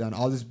research that I've done,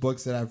 all these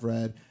books that I've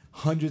read,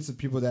 hundreds of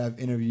people that I've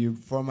interviewed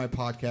for my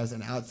podcast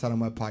and outside of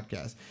my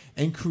podcast,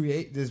 and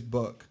create this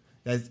book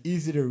that's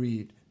easy to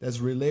read, that's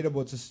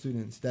relatable to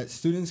students, that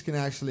students can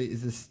actually,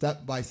 is a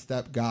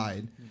step-by-step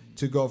guide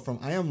to go from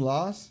I am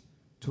lost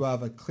to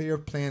have a clear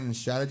plan and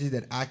strategy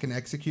that I can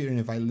execute, and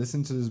if I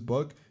listen to this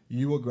book,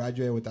 you will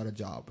graduate without a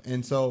job.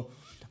 And so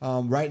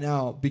right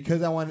now,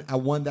 because I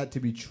want that to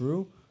be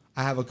true,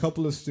 I have a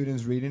couple of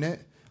students reading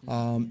it,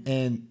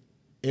 and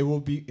it will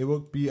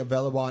be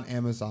available on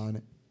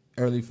Amazon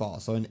early fall,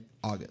 so in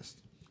August.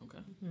 Okay.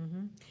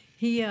 Mm-hmm.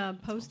 He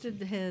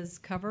posted his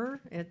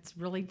cover. It's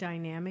really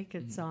dynamic.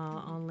 It's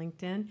on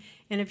LinkedIn.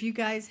 And if you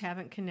guys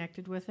haven't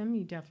connected with him,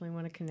 you definitely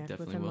want to connect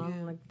with him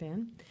on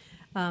LinkedIn.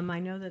 I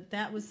know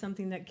that was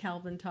something that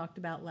Calvin talked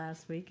about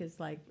last week. Is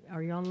like,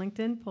 are you on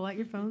LinkedIn? Pull out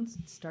your phones.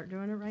 Start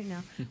doing it right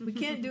now. We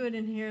can't do it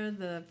in here.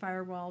 The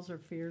firewalls are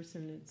fierce,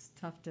 and it's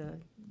tough to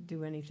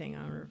do anything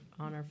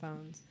on our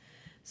phones.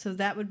 So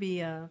that would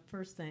be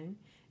first thing.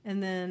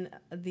 And then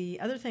the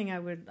other thing I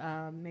would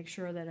make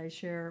sure that I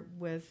share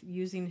with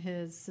using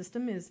his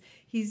system is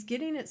he's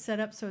getting it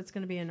set up so it's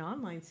going to be an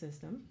online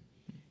system,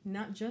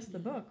 not just the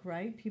book,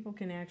 right? People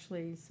can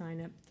actually sign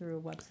up through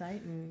a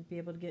website and be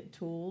able to get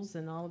tools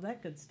and all of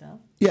that good stuff.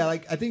 Yeah, I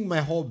think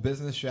my whole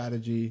business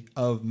strategy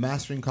of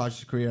Mastering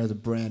College to Career as a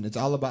brand, it's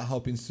all about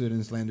helping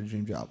students land their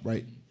dream job,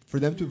 right? For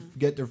them to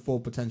get their full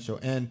potential.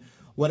 And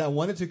what I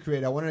wanted to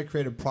create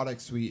a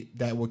product suite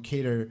that will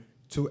cater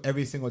to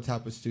every single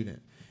type of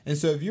student. And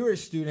so if you're a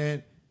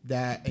student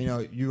that,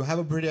 you have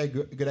a pretty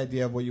good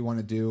idea of what you want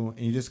to do, and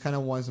you just kind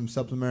of want some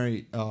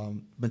supplementary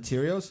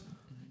materials,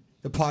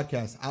 the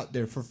podcast out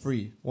there for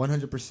free,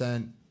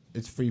 100%,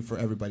 it's free for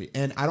everybody.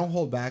 And I don't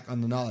hold back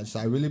on the knowledge. So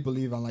I really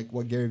believe on like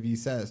what Gary Vee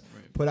says,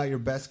 put out your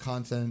best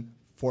content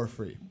for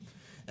free.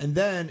 And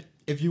then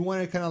if you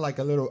want to kind of like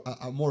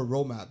a more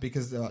roadmap,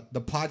 because the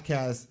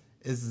podcast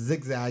is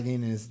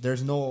zigzagging,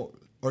 there's no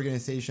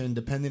organization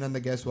depending on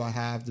the guests who I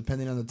have,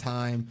 depending on the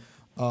time.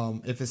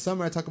 If it's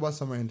summer, I talk about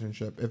summer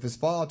internship. If it's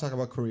fall, I'll talk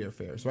about career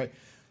fairs, right?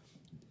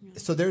 Yeah.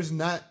 So it's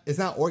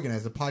not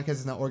organized. The podcast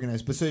is not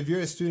organized. But so if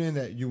you're a student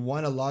that you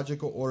want a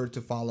logical order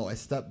to follow, a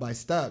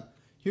step-by-step,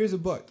 here's a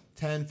book,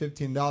 $10,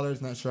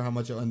 $15. Not sure how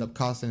much it'll end up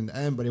costing in the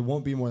end, but it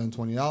won't be more than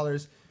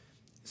 $20.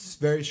 It's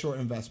very short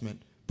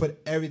investment.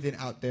 Put everything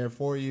out there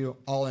for you,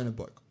 all in a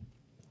book.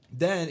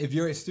 Then if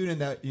you're a student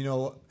that,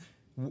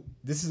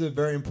 this is a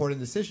very important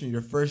decision.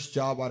 Your first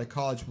job out of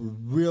college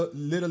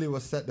literally will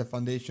set the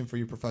foundation for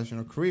your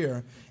professional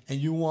career, and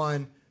you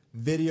want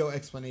video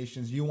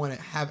explanations. You want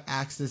to have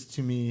access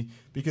to me,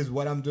 because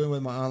what I'm doing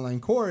with my online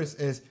course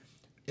is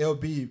it'll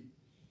be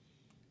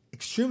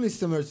extremely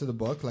similar to the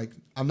book. Like,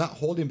 I'm not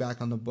holding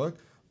back on the book,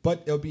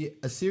 but it'll be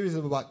a series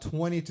of about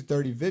 20 to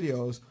 30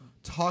 videos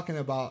talking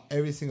about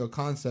every single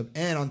concept.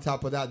 And on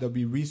top of that, there'll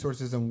be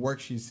resources and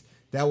worksheets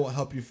that will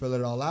help you fill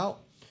it all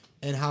out.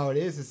 And how it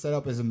is set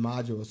up as a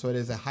module. So it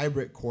is a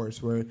hybrid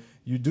course where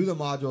you do the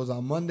modules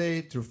on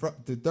Monday through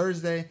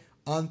Thursday.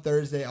 On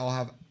Thursday, I'll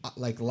have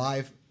like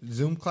live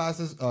Zoom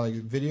classes,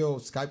 video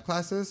Skype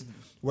classes,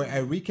 where I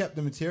recap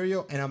the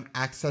material and I'm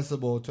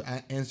accessible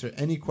to answer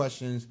any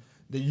questions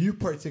that you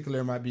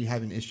particularly might be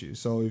having issues.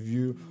 So if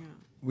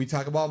we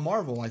talk about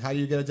Marvel, like how do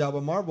you get a job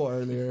at Marvel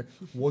earlier,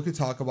 we could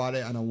talk about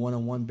it on a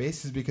one-on-one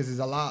basis, because there's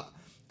a lot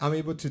I'm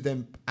able to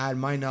then add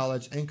my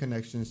knowledge and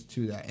connections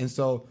to that. And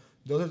so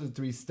those are the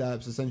 3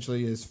 steps.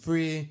 Essentially, is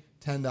free,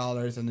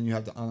 $10, and then you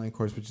have the online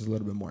course, which is a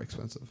little bit more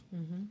expensive.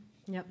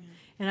 Mm-hmm. Yep.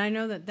 And I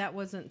know that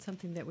wasn't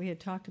something that we had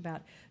talked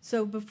about.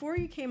 So before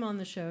you came on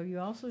the show, you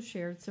also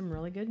shared some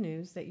really good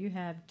news that you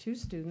have 2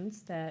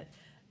 students that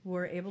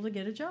were able to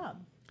get a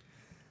job.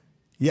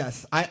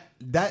 Yes,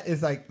 that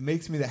is like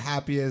makes me the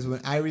happiest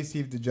when I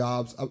receive the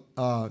jobs,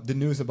 the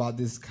news about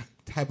this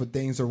type of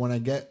things, or when I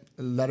get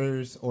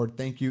letters or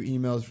thank you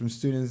emails from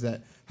students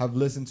that have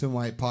listened to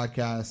my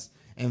podcast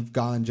and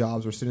gotten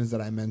jobs, or students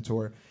that I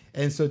mentor.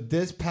 And so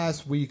this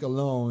past week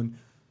alone,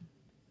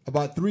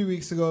 about 3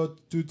 weeks ago,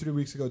 3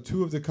 weeks ago,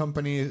 2 of the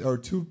companies, or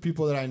 2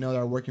 people that I know that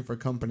are working for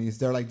companies,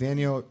 they're like,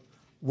 Daniel,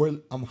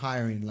 I'm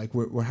hiring. Like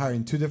we're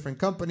hiring 2 different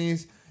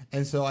companies.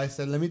 And so I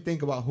said, let me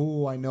think about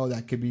who I know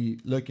that could be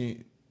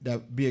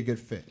that be a good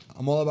fit.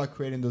 I'm all about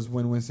creating those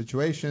win-win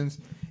situations.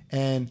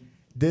 And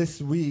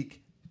this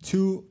week,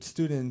 2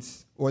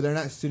 students, or they're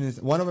not students,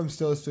 one of them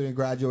still a student,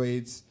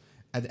 graduates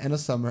at the end of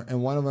summer,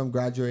 and one of them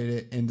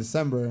graduated in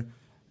December,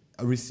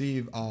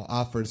 receive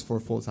offers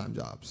for full-time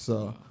jobs.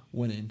 So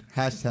winning.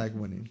 Hashtag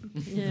winning.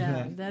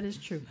 Yeah, that is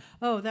true.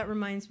 Oh, that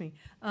reminds me.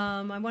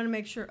 I want to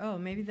make sure. Oh,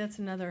 maybe that's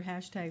another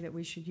hashtag that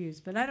we should use.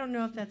 But I don't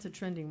know if that's a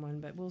trending one,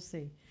 but we'll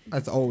see.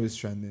 That's always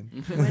trending.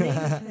 Winning?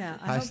 Yeah,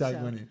 I hope Hashtag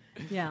so. winning.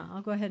 Yeah,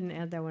 I'll go ahead and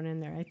add that one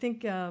in there. I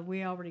think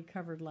we already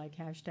covered like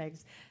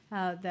hashtags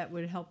that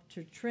would help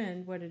to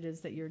trend what it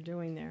is that you're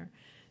doing there.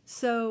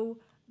 So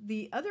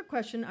the other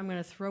question, I'm going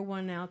to throw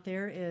one out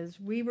there, is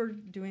you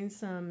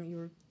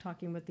were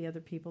talking with the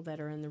other people that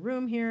are in the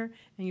room here,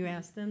 and you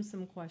asked them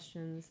some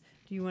questions.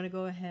 Do you want to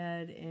go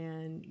ahead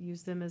and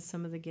use them as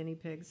some of the guinea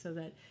pigs so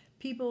that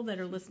people that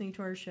are listening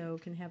to our show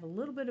can have a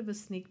little bit of a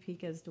sneak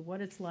peek as to what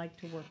it's like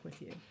to work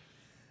with you?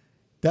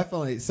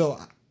 Definitely. So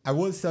I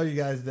will tell you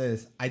guys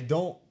this. I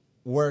don't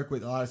work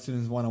with a lot of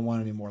students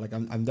one-on-one anymore. Like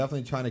I'm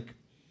definitely trying to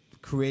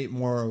create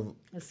more of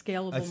a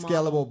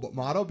scalable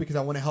model because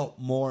I want to help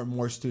more and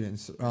more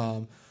students.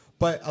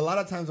 But a lot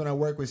of times when I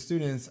work with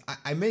students,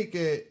 I make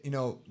it,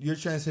 your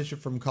transition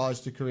from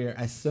college to career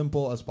as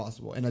simple as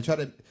possible. And I try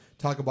to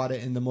talk about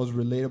it in the most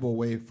relatable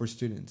way for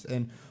students.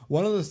 And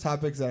one of those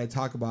topics that I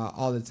talk about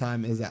all the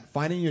time is that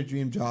finding your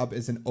dream job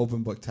is an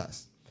open book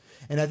test.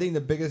 And I think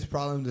the biggest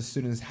problem the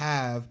students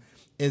have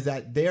is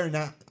that they are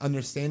not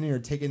understanding or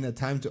taking the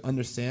time to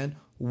understand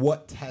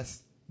what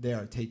tests they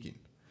are taking.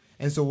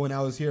 And so when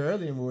I was here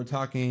earlier and we were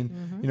talking,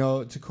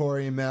 to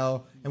Corey and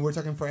Mel, and we're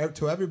talking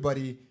to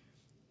everybody,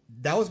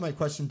 that was my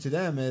question to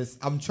them is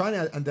I'm trying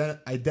to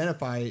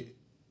identify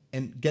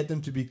and get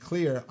them to be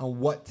clear on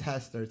what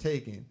tests they're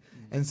taking.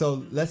 And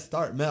so let's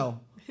start.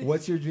 Mel,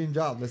 what's your dream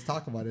job? Let's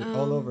talk about it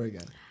all over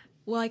again.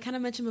 Well, I kind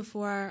of mentioned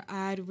before,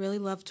 I'd really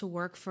love to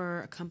work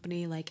for a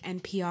company like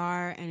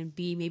NPR and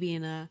be maybe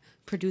in a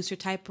producer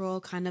type role,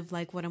 kind of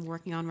like what I'm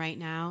working on right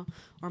now,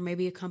 or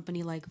maybe a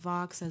company like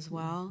Vox as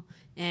well,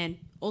 and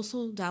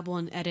also dabble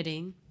in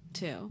editing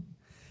too.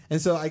 And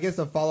so I guess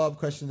a follow-up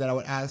question that I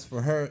would ask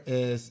for her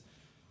is,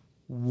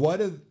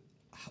 what are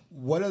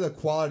the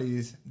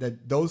qualities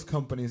that those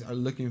companies are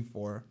looking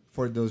for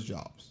those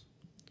jobs?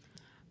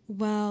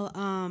 Well,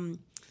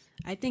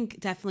 I think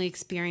definitely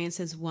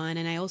experience is one.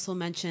 And I also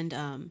mentioned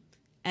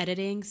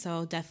editing.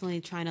 So definitely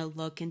trying to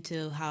look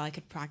into how I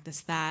could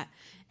practice that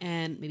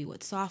and maybe what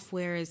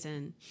softwares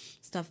and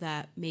stuff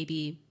that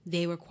maybe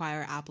they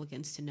require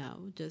applicants to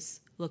know,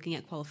 just looking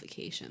at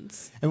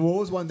qualifications. And what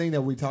was one thing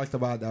that we talked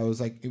about that was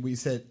like, we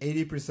said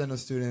 80% of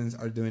students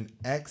are doing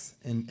X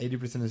and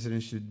 80% of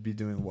students should be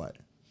doing what?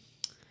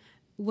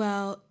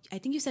 Well, I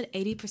think you said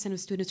 80% of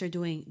students are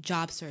doing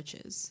job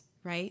searches,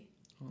 right?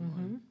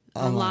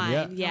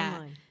 Online, yeah.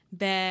 Online.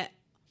 But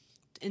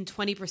and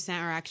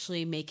 20% are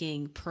actually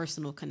making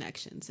personal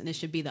connections, and it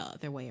should be the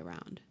other way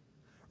around.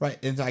 Right.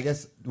 And so I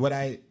guess what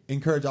I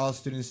encourage all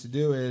students to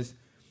do is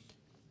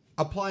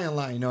apply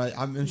online.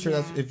 I'm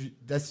sure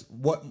that's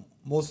what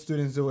most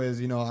students do is,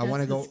 I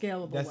want to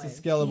go. That's the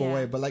scalable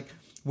way. But like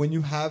when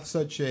you have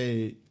such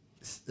a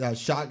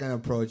shotgun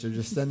approach of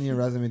just sending your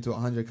resume to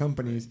 100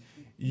 companies,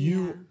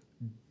 you're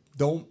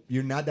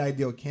not the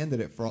ideal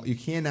candidate for all. You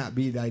cannot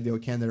be the ideal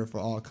candidate for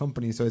all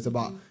companies. So it's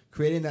about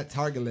creating that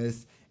target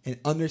list and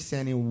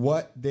understanding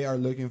what they are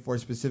looking for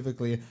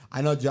specifically.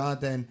 I know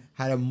Jonathan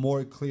had a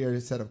more clear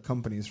set of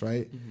companies,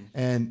 right?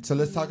 And so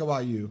let's talk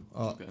about you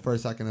for a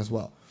second as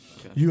well.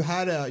 Okay. You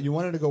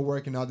wanted to go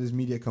work in all these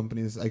media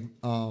companies like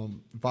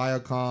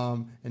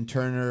Viacom and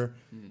Turner.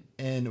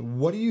 And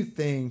what do you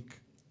think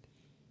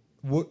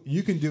what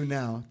you can do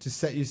now to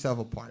set yourself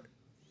apart?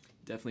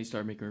 Definitely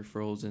start making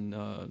referrals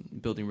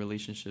and building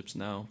relationships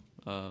now,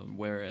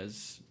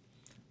 whereas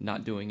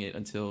not doing it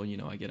until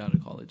I get out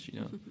of college.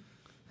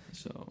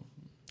 So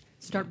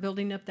start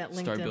building up that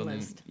LinkedIn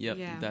list. Yep,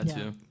 that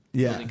too.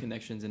 Yeah, building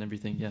connections and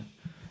everything. Yeah,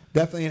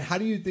 definitely. And how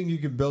do you think you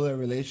can build a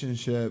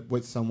relationship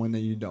with someone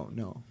that you don't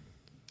know?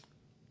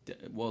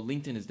 Well,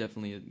 LinkedIn is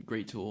definitely a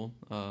great tool.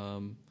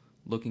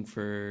 Looking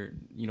for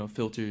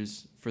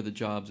filters for the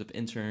jobs of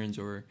interns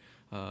or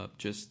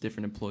just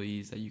different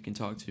employees that you can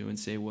talk to and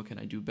say, what can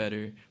I do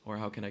better, or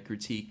how can I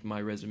critique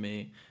my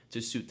resume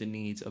to suit the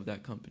needs of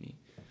that company.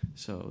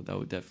 So that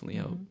would definitely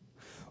help.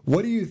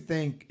 What do you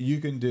think you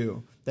can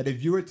do that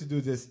if you were to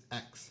do this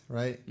X,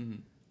 right,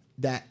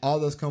 that all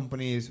those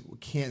companies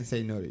can't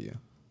say no to you?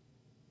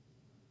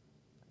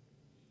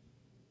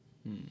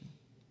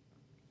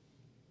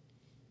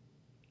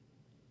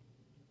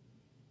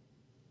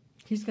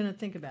 He's going to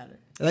think about it.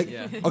 Like,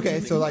 Yeah.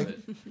 okay, so like,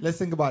 Think let's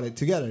think about it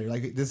together.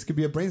 Like, this could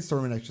be a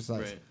brainstorming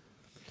exercise. Right.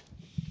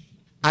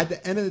 At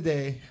the end of the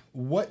day,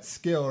 what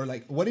skill, or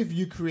like, what if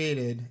you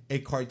created a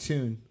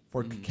cartoon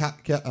for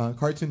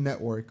Cartoon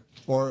Network,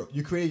 or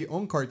you created your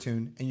own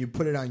cartoon and you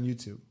put it on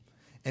YouTube,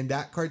 and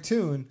that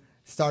cartoon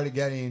started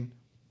getting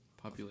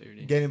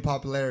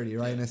popularity,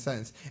 right, in a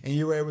sense, and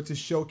you were able to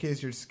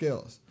showcase your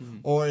skills,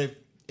 or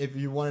if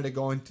you wanted to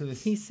go into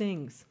this, He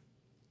sings.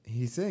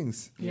 he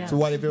sings. Yeah. So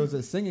what if it was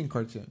a singing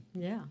cartoon?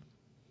 Yeah.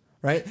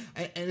 Right?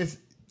 And it's,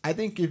 I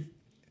think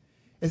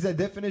it's a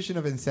definition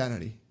of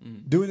insanity.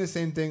 Doing the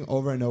same thing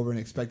over and over and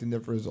expecting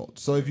different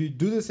results. So if you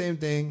do the same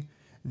thing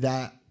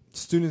that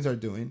students are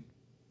doing,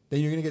 then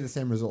you're going to get the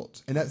same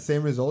results. And that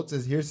same results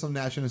is, here's some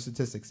national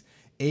statistics.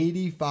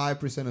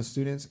 85% of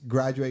students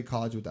graduate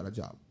college without a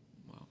job.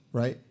 Wow.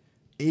 Right?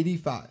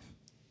 85.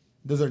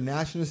 Those are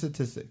national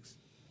statistics.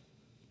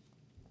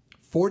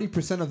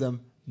 40% of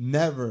them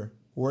never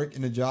work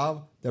in a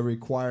job that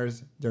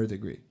requires their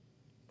degree.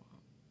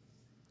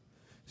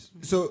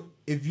 So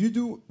if you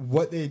do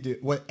what they do,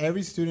 what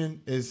every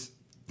student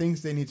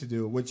thinks they need to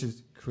do, which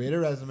is create a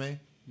resume,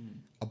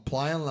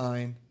 apply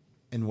online,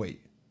 and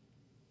wait.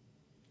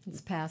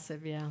 It's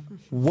passive, yeah.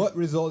 What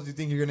results do you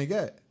think you're going to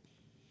get?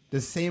 The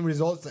same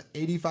results that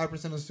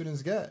 85% of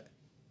students get.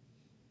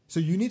 So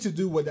you need to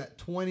do what that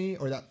 20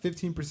 or that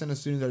 15% of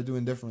students are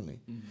doing differently.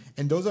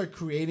 And those are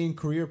creating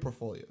career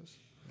portfolios.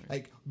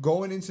 Like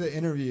going into the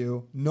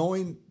interview,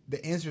 knowing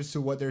the answers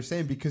to what they're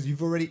saying, because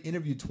you've already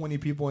interviewed 20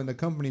 people in the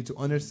company to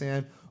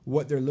understand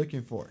what they're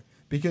looking for.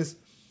 Because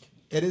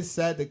it is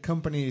said that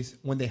companies,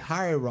 when they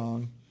hire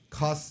wrong,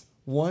 cost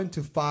 1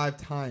 to 5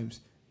 times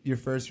your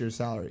first year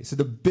salary. So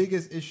the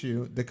biggest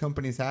issue the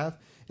companies have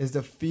is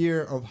the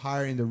fear of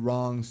hiring the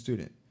wrong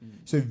student.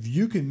 So if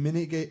you can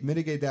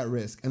mitigate that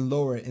risk and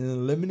lower it and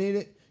eliminate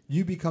it,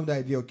 you become the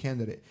ideal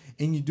candidate.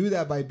 And you do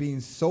that by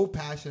being so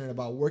passionate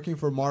about working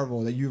for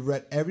Marvel that you've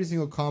read every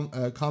single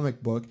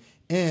comic book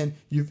and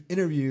you've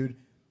interviewed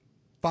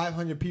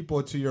 500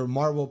 people to your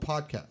Marvel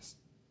podcast.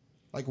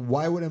 Like,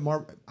 why wouldn't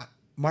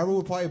Marvel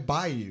would probably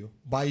buy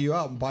you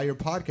out and buy your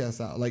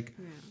podcast out. Like,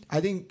 I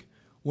think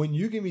when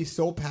you can be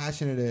so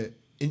passionate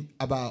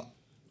about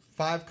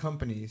 5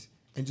 companies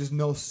and just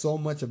know so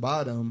much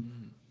about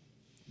them,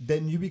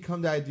 then you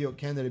become the ideal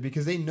candidate,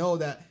 because they know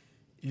that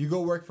you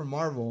go work for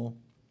Marvel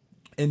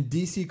and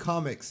DC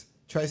Comics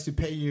tries to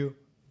pay you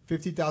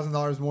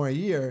 $50,000 more a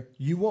year,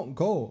 you won't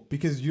go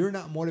because you're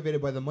not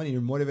motivated by the money. You're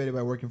motivated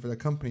by working for the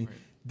company. Right.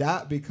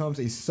 That becomes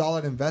a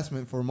solid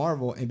investment for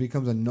Marvel and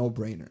becomes a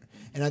no-brainer.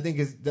 And I think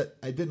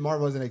I did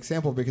Marvel as an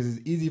example because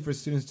it's easy for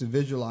students to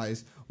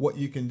visualize what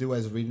you can do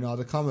as reading all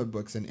the comic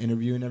books and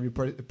interviewing every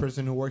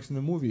person who works in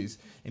the movies.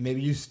 And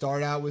maybe you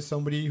start out with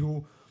somebody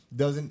who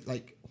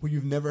who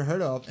you've never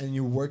heard of, and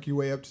you work your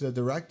way up to the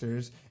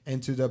directors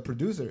and to the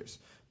producers.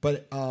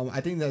 But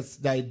I think that's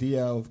the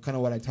idea of kind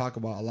of what I talk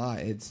about a lot.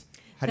 It's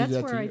how do you do that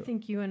to you? That's where I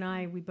think you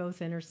and we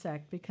both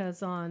intersect,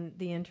 because on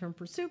the Intern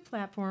Pursuit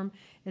platform,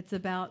 it's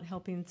about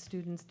helping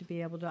students to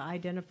be able to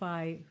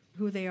identify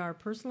who they are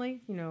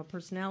personally, a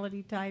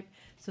personality type,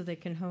 so they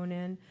can hone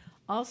in.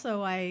 Also,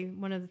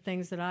 one of the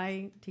things that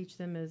I teach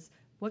them is,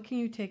 what can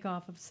you take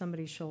off of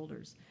somebody's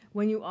shoulders?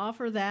 When you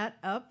offer that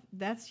up,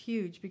 that's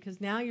huge,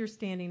 because now you're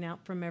standing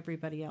out from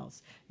everybody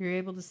else. You're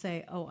able to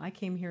say, oh, I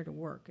came here to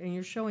work, and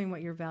you're showing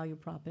what your value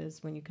prop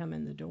is when you come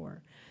in the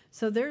door.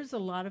 So there's a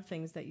lot of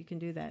things that you can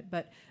do that.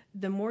 But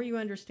the more you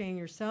understand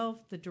yourself,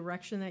 the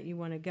direction that you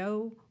want to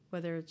go,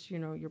 whether it's,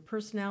 your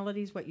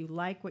personalities, what you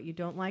like, what you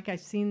don't like.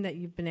 I've seen that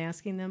you've been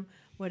asking them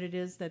what it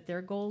is that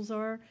their goals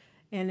are.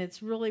 And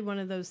it's really one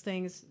of those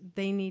things,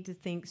 they need to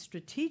think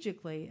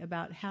strategically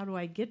about, how do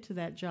I get to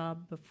that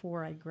job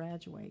before I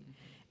graduate?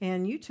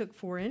 And you took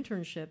 4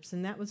 internships,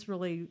 and that was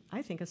really,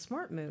 I think, a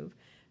smart move.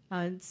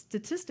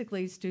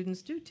 Statistically,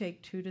 students do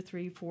take 2 to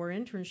 3, 4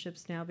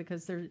 internships now,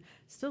 because they're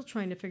still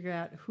trying to figure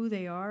out who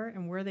they are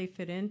and where they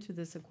fit into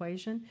this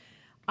equation.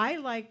 I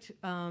liked,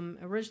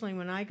 originally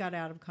when I got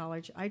out of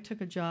college, I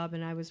took a job,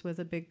 and I was with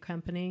a big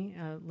company,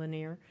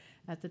 Lanier,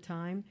 at the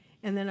time.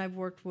 And then I've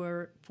worked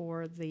for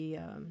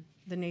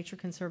the Nature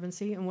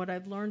Conservancy. And what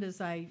I've learned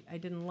is I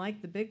didn't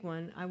like the big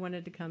one. I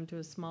wanted to come to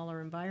a smaller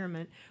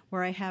environment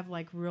where I have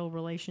real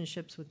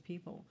relationships with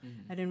people.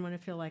 I didn't want to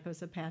feel like I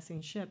was a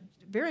passing ship,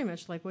 very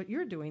much like what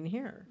you're doing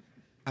here.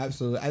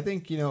 Absolutely. I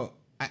think,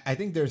 I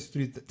think there's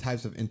 3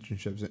 types of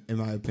internships, in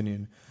my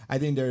opinion. I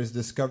think there's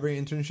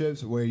discovery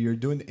internships, where you're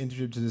doing the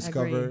internship to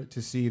discover,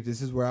 to see if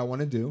this is where I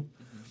want to do.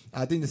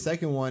 I think the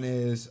second one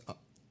is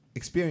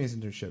experience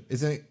internship.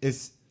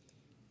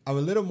 I'm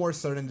a little more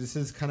certain this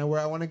is kind of where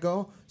I want to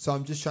go. So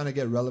I'm just trying to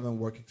get relevant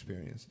work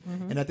experience.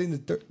 And I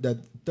think the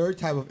third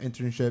type of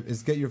internship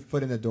is get your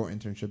foot in the door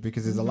internship,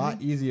 because it's a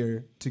lot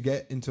easier to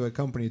get into a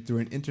company through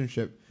an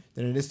internship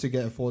than it is to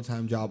get a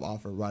full-time job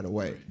offer right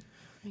away.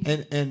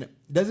 And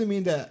doesn't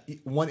mean that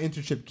one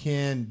internship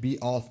can be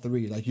all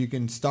three. Like, you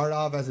can start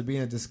off as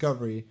being a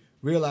discovery,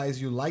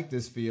 realize you like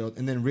this field,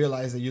 and then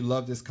realize that you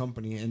love this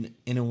company, and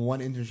in one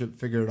internship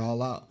figure it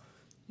all out.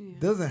 Yeah.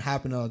 Doesn't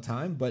happen all the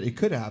time, but it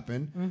could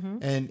happen.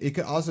 And it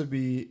could also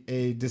be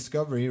a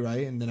discovery,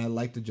 right? And then I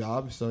like the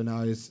job, so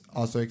now it's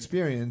also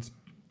experience.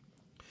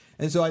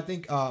 And so I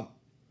think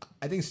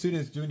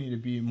students do need to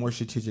be more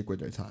strategic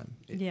with their time.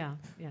 Yeah.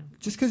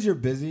 Just because you're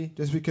busy,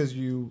 just because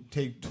you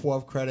take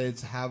 12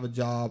 credits, have a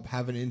job,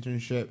 have an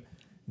internship,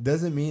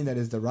 doesn't mean that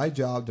it's the right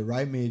job, the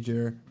right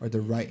major, or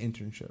the right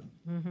internship.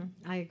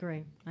 I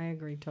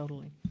agree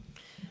totally.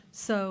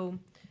 So,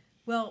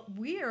 well,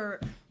 we are...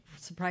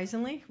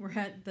 Surprisingly, we're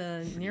at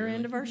the near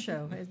end of our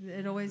show.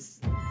 It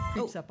always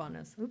creeps up on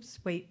us. Oops,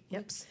 wait.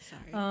 Yep. Oops,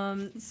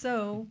 sorry.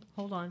 So,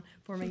 hold on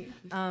for me.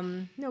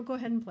 No, go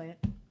ahead and play it.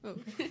 Oh.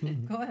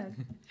 Go ahead.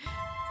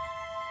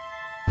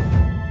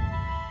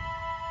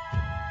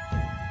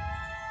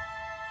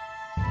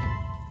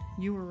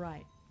 You were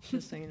right.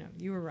 Just so you know,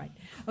 you were right.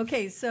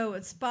 Okay, so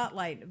it's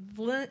Spotlight,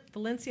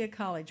 Valencia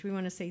College. We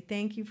want to say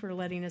thank you for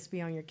letting us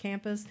be on your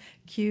campus.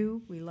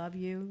 Q, we love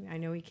you. I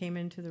know he came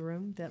into the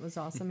room. That was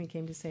awesome. He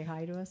came to say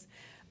hi to us.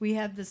 We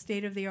have the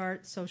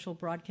state-of-the-art social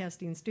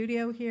broadcasting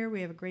studio here.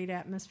 We have a great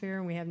atmosphere,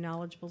 and we have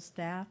knowledgeable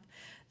staff.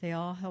 They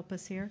all help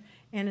us here,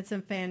 and it's a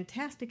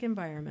fantastic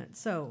environment.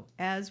 So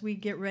as we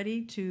get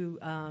ready to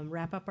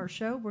wrap up our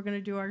show, we're going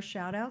to do our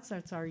shout-outs.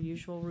 That's our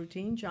usual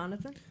routine.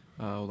 Jonathan?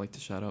 I would like to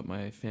shout out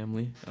my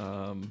family,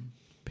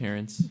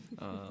 parents,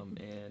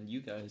 and you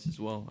guys as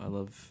well. I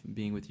love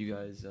being with you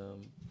guys,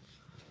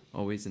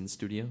 always in the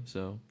studio.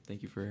 So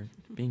thank you for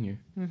being here.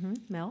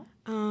 Mel?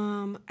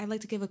 I'd like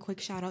to give a quick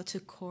shout out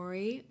to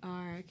Corey,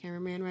 our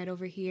cameraman right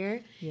over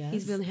here. Yes.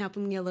 He's been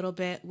helping me a little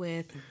bit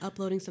with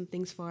uploading some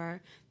things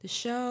for the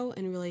show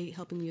and really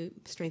helping me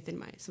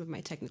strengthen some of my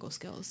technical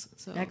skills.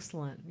 So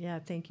Excellent. Yeah,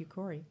 thank you,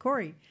 Corey.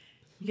 Corey,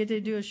 you get to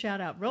do a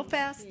shout out real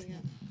fast. Yeah.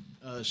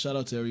 Shout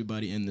out to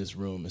everybody in this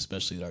room,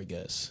 especially our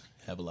guests.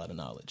 Have a lot of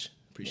knowledge.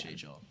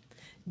 Appreciate y'all.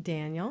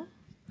 Daniel?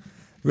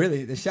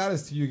 Really, the shout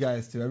outs to you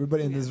guys too.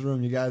 Everybody in this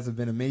room, you guys have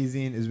been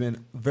amazing. It's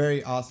been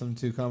very awesome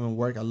to come and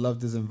work. I love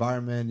this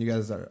environment. You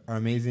guys are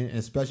amazing. And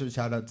a special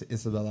shout out to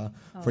Isabella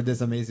for this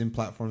amazing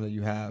platform that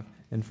you have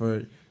and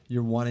for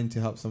your wanting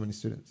to help so many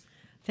students.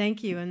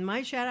 Thank you. And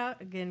my shout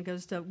out again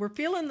goes to, we're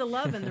feeling the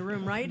love in the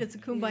room, right? It's a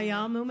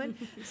kumbaya moment.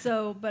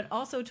 So, but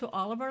also to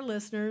all of our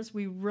listeners,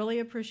 we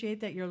really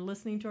appreciate that you're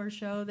listening to our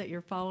show, that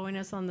you're following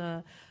us on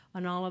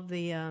all of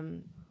the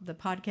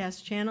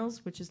podcast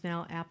channels, which is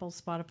now Apple,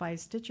 Spotify,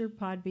 Stitcher,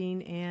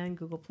 Podbean, and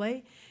Google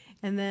Play.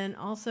 And then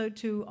also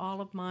to all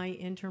of my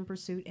Intern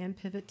Pursuit and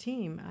Pivot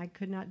team. I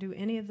could not do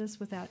any of this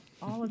without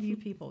all of you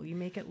people. You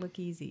make it look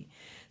easy.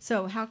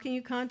 So how can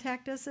you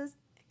contact us?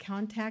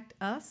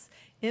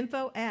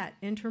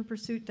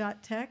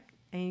 info@internpursuit.tech,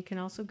 and you can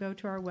also go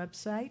to our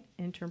website,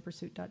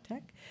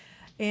 internpursuit.tech,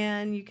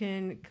 and you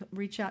can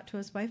reach out to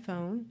us by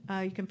phone.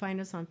 You can find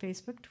us on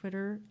Facebook,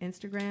 Twitter,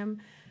 Instagram,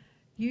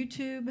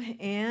 YouTube,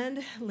 and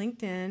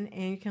LinkedIn,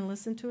 and you can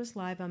listen to us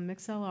live on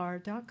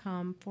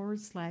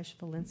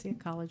mixlr.com/Valencia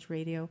College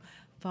Radio.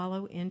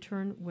 Follow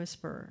Intern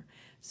Whisperer.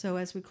 So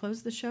as we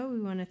close the show, we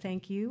want to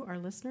thank you, our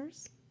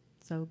listeners.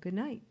 So good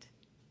night.